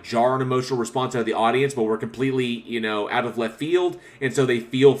kind of, jar an emotional response out of the audience, but were completely, out of left field, and so they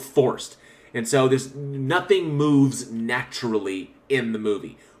feel forced. And so nothing moves naturally in the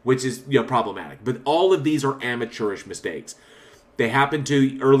movie, which is problematic. But all of these are amateurish mistakes. They happen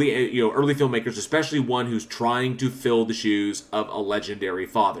to early filmmakers, especially one who's trying to fill the shoes of a legendary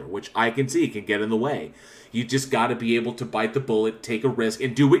father, which I can see can get in the way. You just got to be able to bite the bullet, take a risk,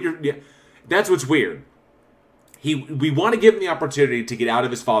 and do what you're. That's what's weird. We want to give him the opportunity to get out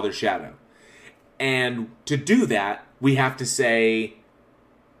of his father's shadow, and to do that, we have to say,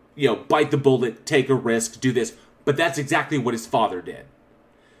 bite the bullet, take a risk, do this. But that's exactly what his father did.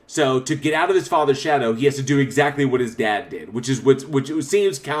 So to get out of his father's shadow, he has to do exactly what his dad did, which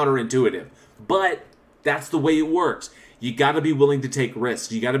seems counterintuitive. But that's the way it works. You got to be willing to take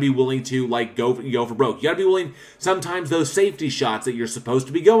risks. You got to be willing to go for broke. You got to be willing. Sometimes those safety shots that you're supposed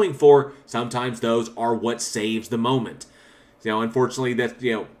to be going for, sometimes those are what saves the moment. Unfortunately, that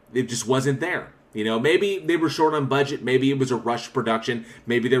it just wasn't there. Maybe they were short on budget. Maybe it was a rushed production.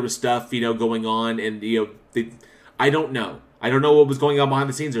 Maybe there was stuff going on, and I don't know. I don't know what was going on behind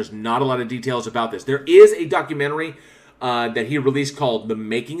the scenes. There's not a lot of details about this. There is a documentary that he released called The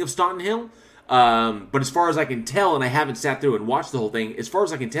Making of Staunton Hill. But as far as I can tell, and I haven't sat through and watched the whole thing, as far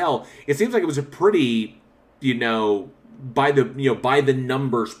as I can tell, it seems like it was a pretty, by the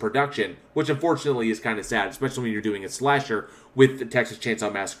numbers production, which unfortunately is kind of sad, especially when you're doing a slasher with the Texas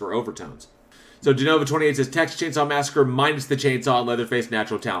Chainsaw Massacre overtones. So Genova28 says, Texas Chainsaw Massacre minus the chainsaw and Leatherface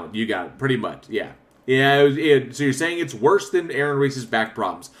natural talent. You got it, pretty much, yeah. Yeah, so you're saying it's worse than Aaron Reese's back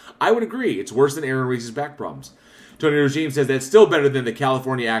problems. I would agree. It's worse than Aaron Reese's back problems. Tony Regime says that's still better than the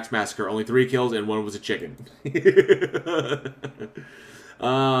California Axe Massacre. Only 3 kills and 1 was a chicken. If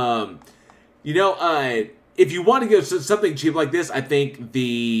you want to go something cheap like this, I think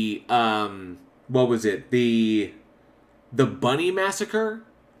the what was it? The Bunny Massacre?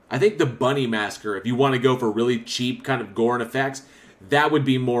 I think the Bunny Massacre, if you want to go for really cheap kind of gore and effects, that would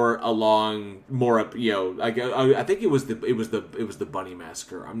be I think it was the Bunny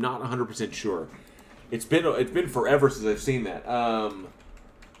Massacre. I'm not 100% sure. It's been forever since I've seen that.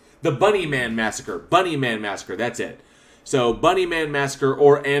 The Bunny Man Massacre, that's it. So Bunny Man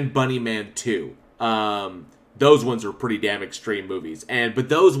Massacre and Bunny Man 2. Those ones are pretty damn extreme movies. But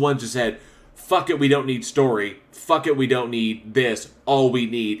those ones just had fuck it, we don't need story. Fuck it, we don't need this. All we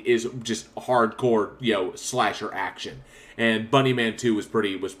need is just hardcore, slasher action. And Bunnyman 2 was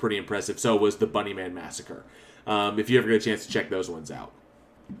pretty impressive. So was the Bunnyman Massacre. If you ever get a chance to check those ones out.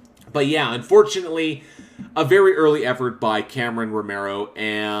 But yeah, unfortunately, a very early effort by Cameron Romero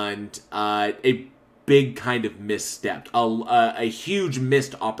and a big kind of misstep, a huge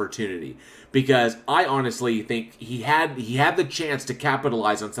missed opportunity. Because I honestly think he had the chance to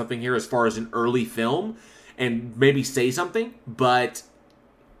capitalize on something here as far as an early film and maybe say something, but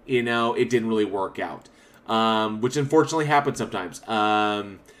it didn't really work out, which unfortunately happens sometimes.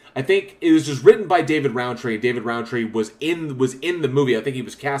 I think it was just written by David Roundtree. David Roundtree was in the movie. I think he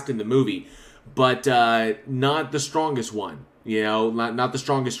was cast in the movie, but not the strongest one. Not the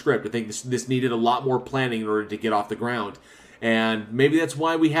strongest script. I think this needed a lot more planning in order to get off the ground. And maybe that's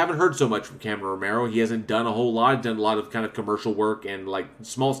why we haven't heard so much from Cameron Romero. He hasn't done a whole lot, done a lot of kind of commercial work and like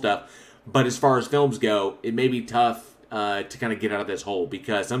small stuff. But as far as films go, it may be tough to kind of get out of this hole,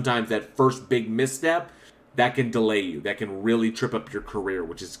 because sometimes that first big misstep, that can delay you. That can really trip up your career,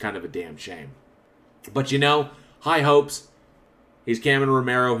 which is kind of a damn shame. But high hopes. He's Cameron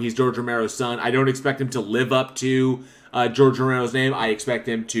Romero. He's George Romero's son. I don't expect him to live up to George Romero's name. I expect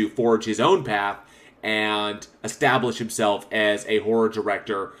him to forge his own path and establish himself as a horror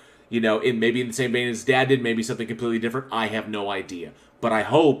director, maybe in the same vein as his dad did, maybe something completely different. I have no idea. But I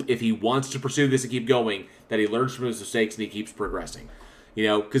hope if he wants to pursue this and keep going, that he learns from his mistakes and he keeps progressing.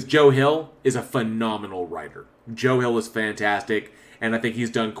 Because Joe Hill is a phenomenal writer. Joe Hill is fantastic, and I think he's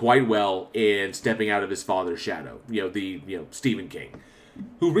done quite well in stepping out of his father's shadow. Stephen King,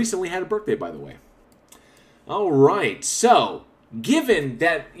 who recently had a birthday, by the way. All right, so given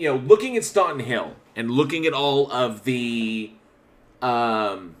that, looking at Staunton Hill and looking at all of the,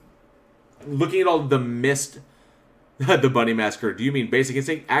 missed, the Bunny Massacre. Do you mean Basic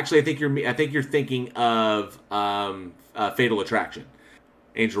Instinct? Actually, I think you're thinking of Fatal Attraction.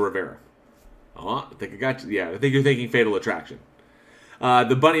 Angel Rivera. Oh, I think I got you. Yeah, I think you're thinking Fatal Attraction.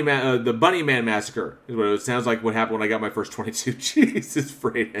 The Bunnyman Massacre is what it sounds like. What happened when I got my first 22? Jesus,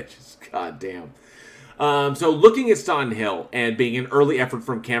 Freight edges. God damn. So looking at Staunton Hill and being an early effort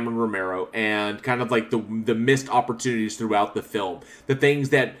from Cameron Romero and kind of like the missed opportunities throughout the film, the things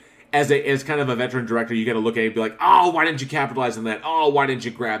that as kind of a veteran director you got to look at it and be like, oh, why didn't you capitalize on that? Oh, why didn't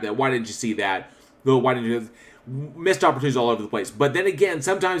you grab that? Why didn't you see that? Why didn't you? Missed opportunities all over the place. But then again,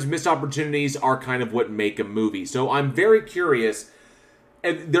 sometimes missed opportunities are kind of what make a movie. So I'm very curious,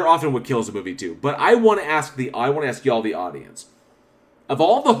 and they're often what kills a movie too. But I want to ask y'all, the audience, of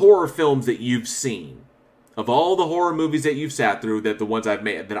all the horror films that you've seen, of all the horror movies that you've sat through, that the ones I've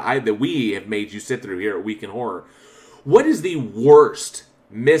made, that we have made you sit through here at Week in Horror, what is the worst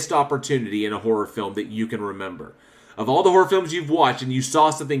missed opportunity in a horror film that you can remember? Of all the horror films you've watched and you saw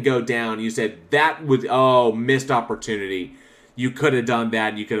something go down, you said, that was, missed opportunity. You could have done that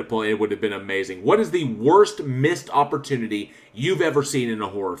and you could have pulled it. It would have been amazing. What is the worst missed opportunity you've ever seen in a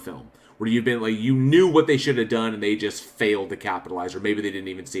horror film? Where you've been like, you knew what they should have done and they just failed to capitalize, or maybe they didn't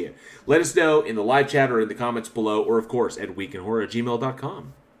even see it. Let us know in the live chat or in the comments below, or of course at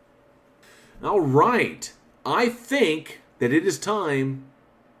weekinhorror@gmail.com. All right. I think that it is time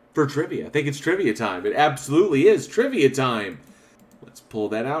for trivia. I think it's trivia time. It absolutely is trivia time. Let's pull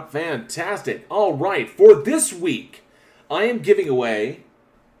that out. Fantastic. All right. For this week, I am giving away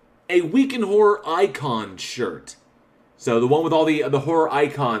a Week in Horror Icon shirt. So the one with all the horror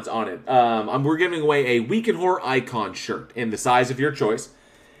icons on it. We're giving away a Week in Horror Icon shirt in the size of your choice.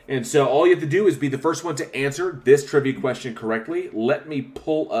 And so all you have to do is be the first one to answer this trivia question correctly. Let me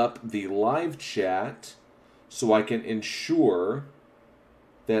pull up the live chat so I can ensure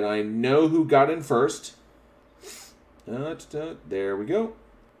that I know who got in first. There we go.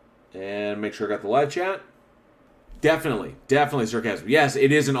 And make sure I got the live chat. Definitely sarcasm. Yes,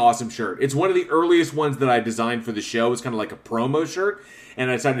 it is an awesome shirt. It's one of the earliest ones that I designed for the show. It's kind of like a promo shirt, and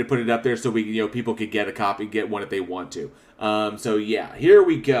I decided to put it up there so people could get a copy, get one if they want to. So yeah, here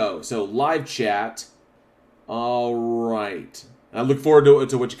we go. So live chat. All right. I look forward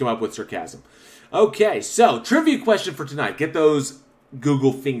to what you come up with, sarcasm. Okay, so trivia question for tonight. Get those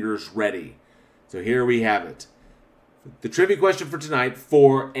Google fingers ready. So here we have it. The trivia question for tonight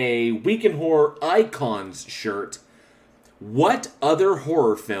for a Week in Horror Icons shirt. What other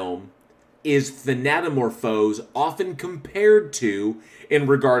horror film is Thanatomorphose often compared to in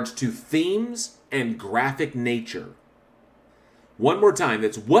regards to themes and graphic nature? One more time,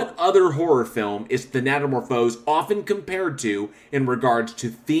 that's what other horror film is Thanatomorphose often compared to in regards to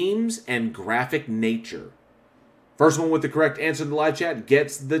themes and graphic nature? First one with the correct answer in the live chat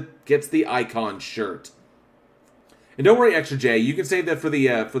gets the icon shirt. And don't worry, Extra J, you can save that for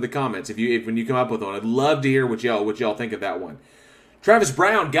the comments when you come up with one. I'd love to hear what y'all think of that one. Travis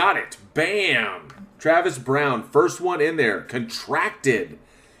Brown got it. Bam. Travis Brown, first one in there. Contracted.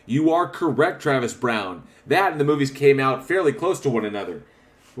 You are correct, Travis Brown. That and the movies came out fairly close to one another.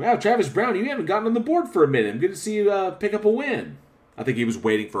 Wow, Travis Brown, you haven't gotten on the board for a minute. Good to see you pick up a win. I think he was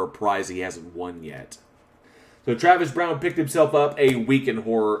waiting for a prize he hasn't won yet. So Travis Brown picked himself up a Week in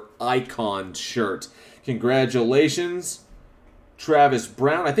Horror Icon shirt. Congratulations, Travis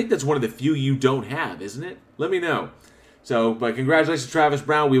Brown. I think that's one of the few you don't have, isn't it? Let me know. So, but congratulations, Travis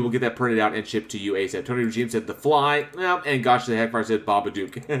Brown. We will get that printed out and shipped to you ASAP. Tony Regime said The Fly. Well, and Gosh the Heckfire said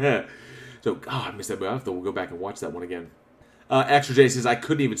Babadook. So, I missed that movie. I have to go back and watch that one again. Extra J says, I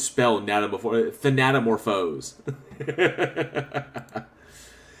couldn't even spell Thanatomorphose.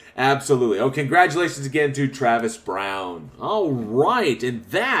 Absolutely. Oh, congratulations again to Travis Brown. All right, and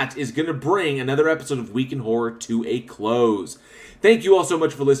that is going to bring another episode of Week in Horror to a close. Thank you all so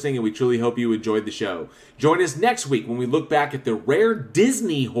much for listening, and we truly hope you enjoyed the show. Join us next week when we look back at the rare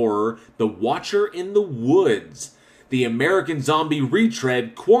Disney horror, The Watcher in the Woods, the American zombie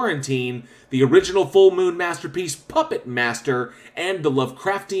retread, Quarantine, the original full moon masterpiece, Puppet Master, and the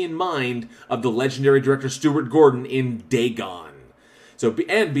Lovecraftian mind of the legendary director Stuart Gordon in Dagon. So,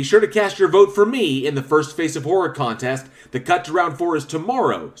 be sure to cast your vote for me in the First Face of Horror contest. The cut to round 4 is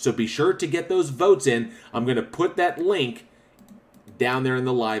tomorrow, so be sure to get those votes in. I'm going to put that link down there in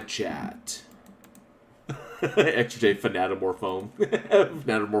the live chat. Extra J Phanatomorphome.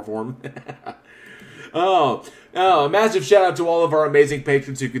 Phanatomorphome. Oh, a massive shout out to all of our amazing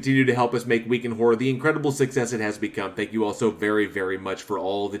patrons who continue to help us make Week in Horror the incredible success it has become. Thank you all so very, very much for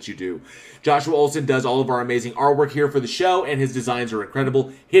all that you do. Joshua Olson does all of our amazing artwork here for the show, and his designs are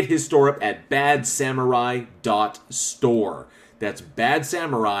incredible. Hit his store up at badsamurai.store. That's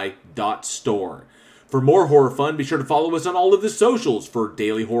badsamurai.store. For more horror fun, be sure to follow us on all of the socials for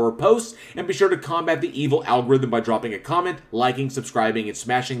daily horror posts, and be sure to combat the evil algorithm by dropping a comment, liking, subscribing, and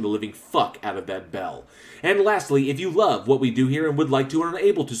smashing the living fuck out of that bell. And lastly, if you love what we do here and would like to or are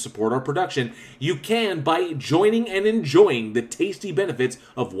unable to support our production, you can by joining and enjoying the tasty benefits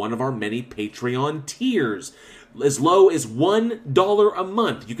of one of our many Patreon tiers. As low as $1 a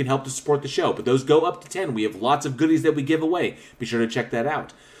month, you can help to support the show, but those go up to 10. We have lots of goodies that we give away. Be sure to check that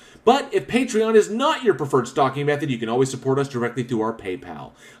out. But if Patreon is not your preferred stocking method, you can always support us directly through our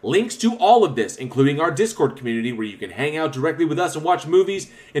PayPal. Links to all of this, including our Discord community where you can hang out directly with us and watch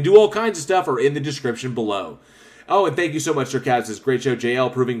movies and do all kinds of stuff, are in the description below. Oh, and thank you so much, Sarcasm. This great show,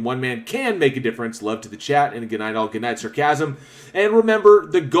 JL, proving one man can make a difference. Love to the chat, and good night all. Good night, Sarcasm. And remember,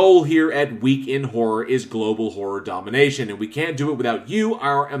 the goal here at Week in Horror is global horror domination, and we can't do it without you,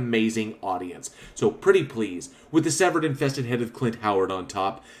 our amazing audience. So pretty please, with the severed infested head of Clint Howard on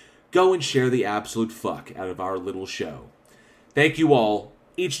top, go and share the absolute fuck out of our little show. Thank you all,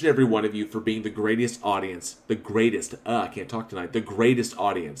 each and every one of you, for being the greatest audience, the greatest audience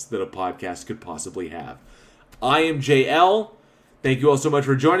that a podcast could possibly have. I am JL. Thank you all so much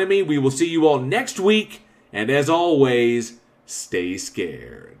for joining me. We will see you all next week. And as always, stay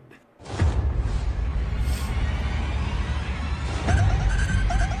scared.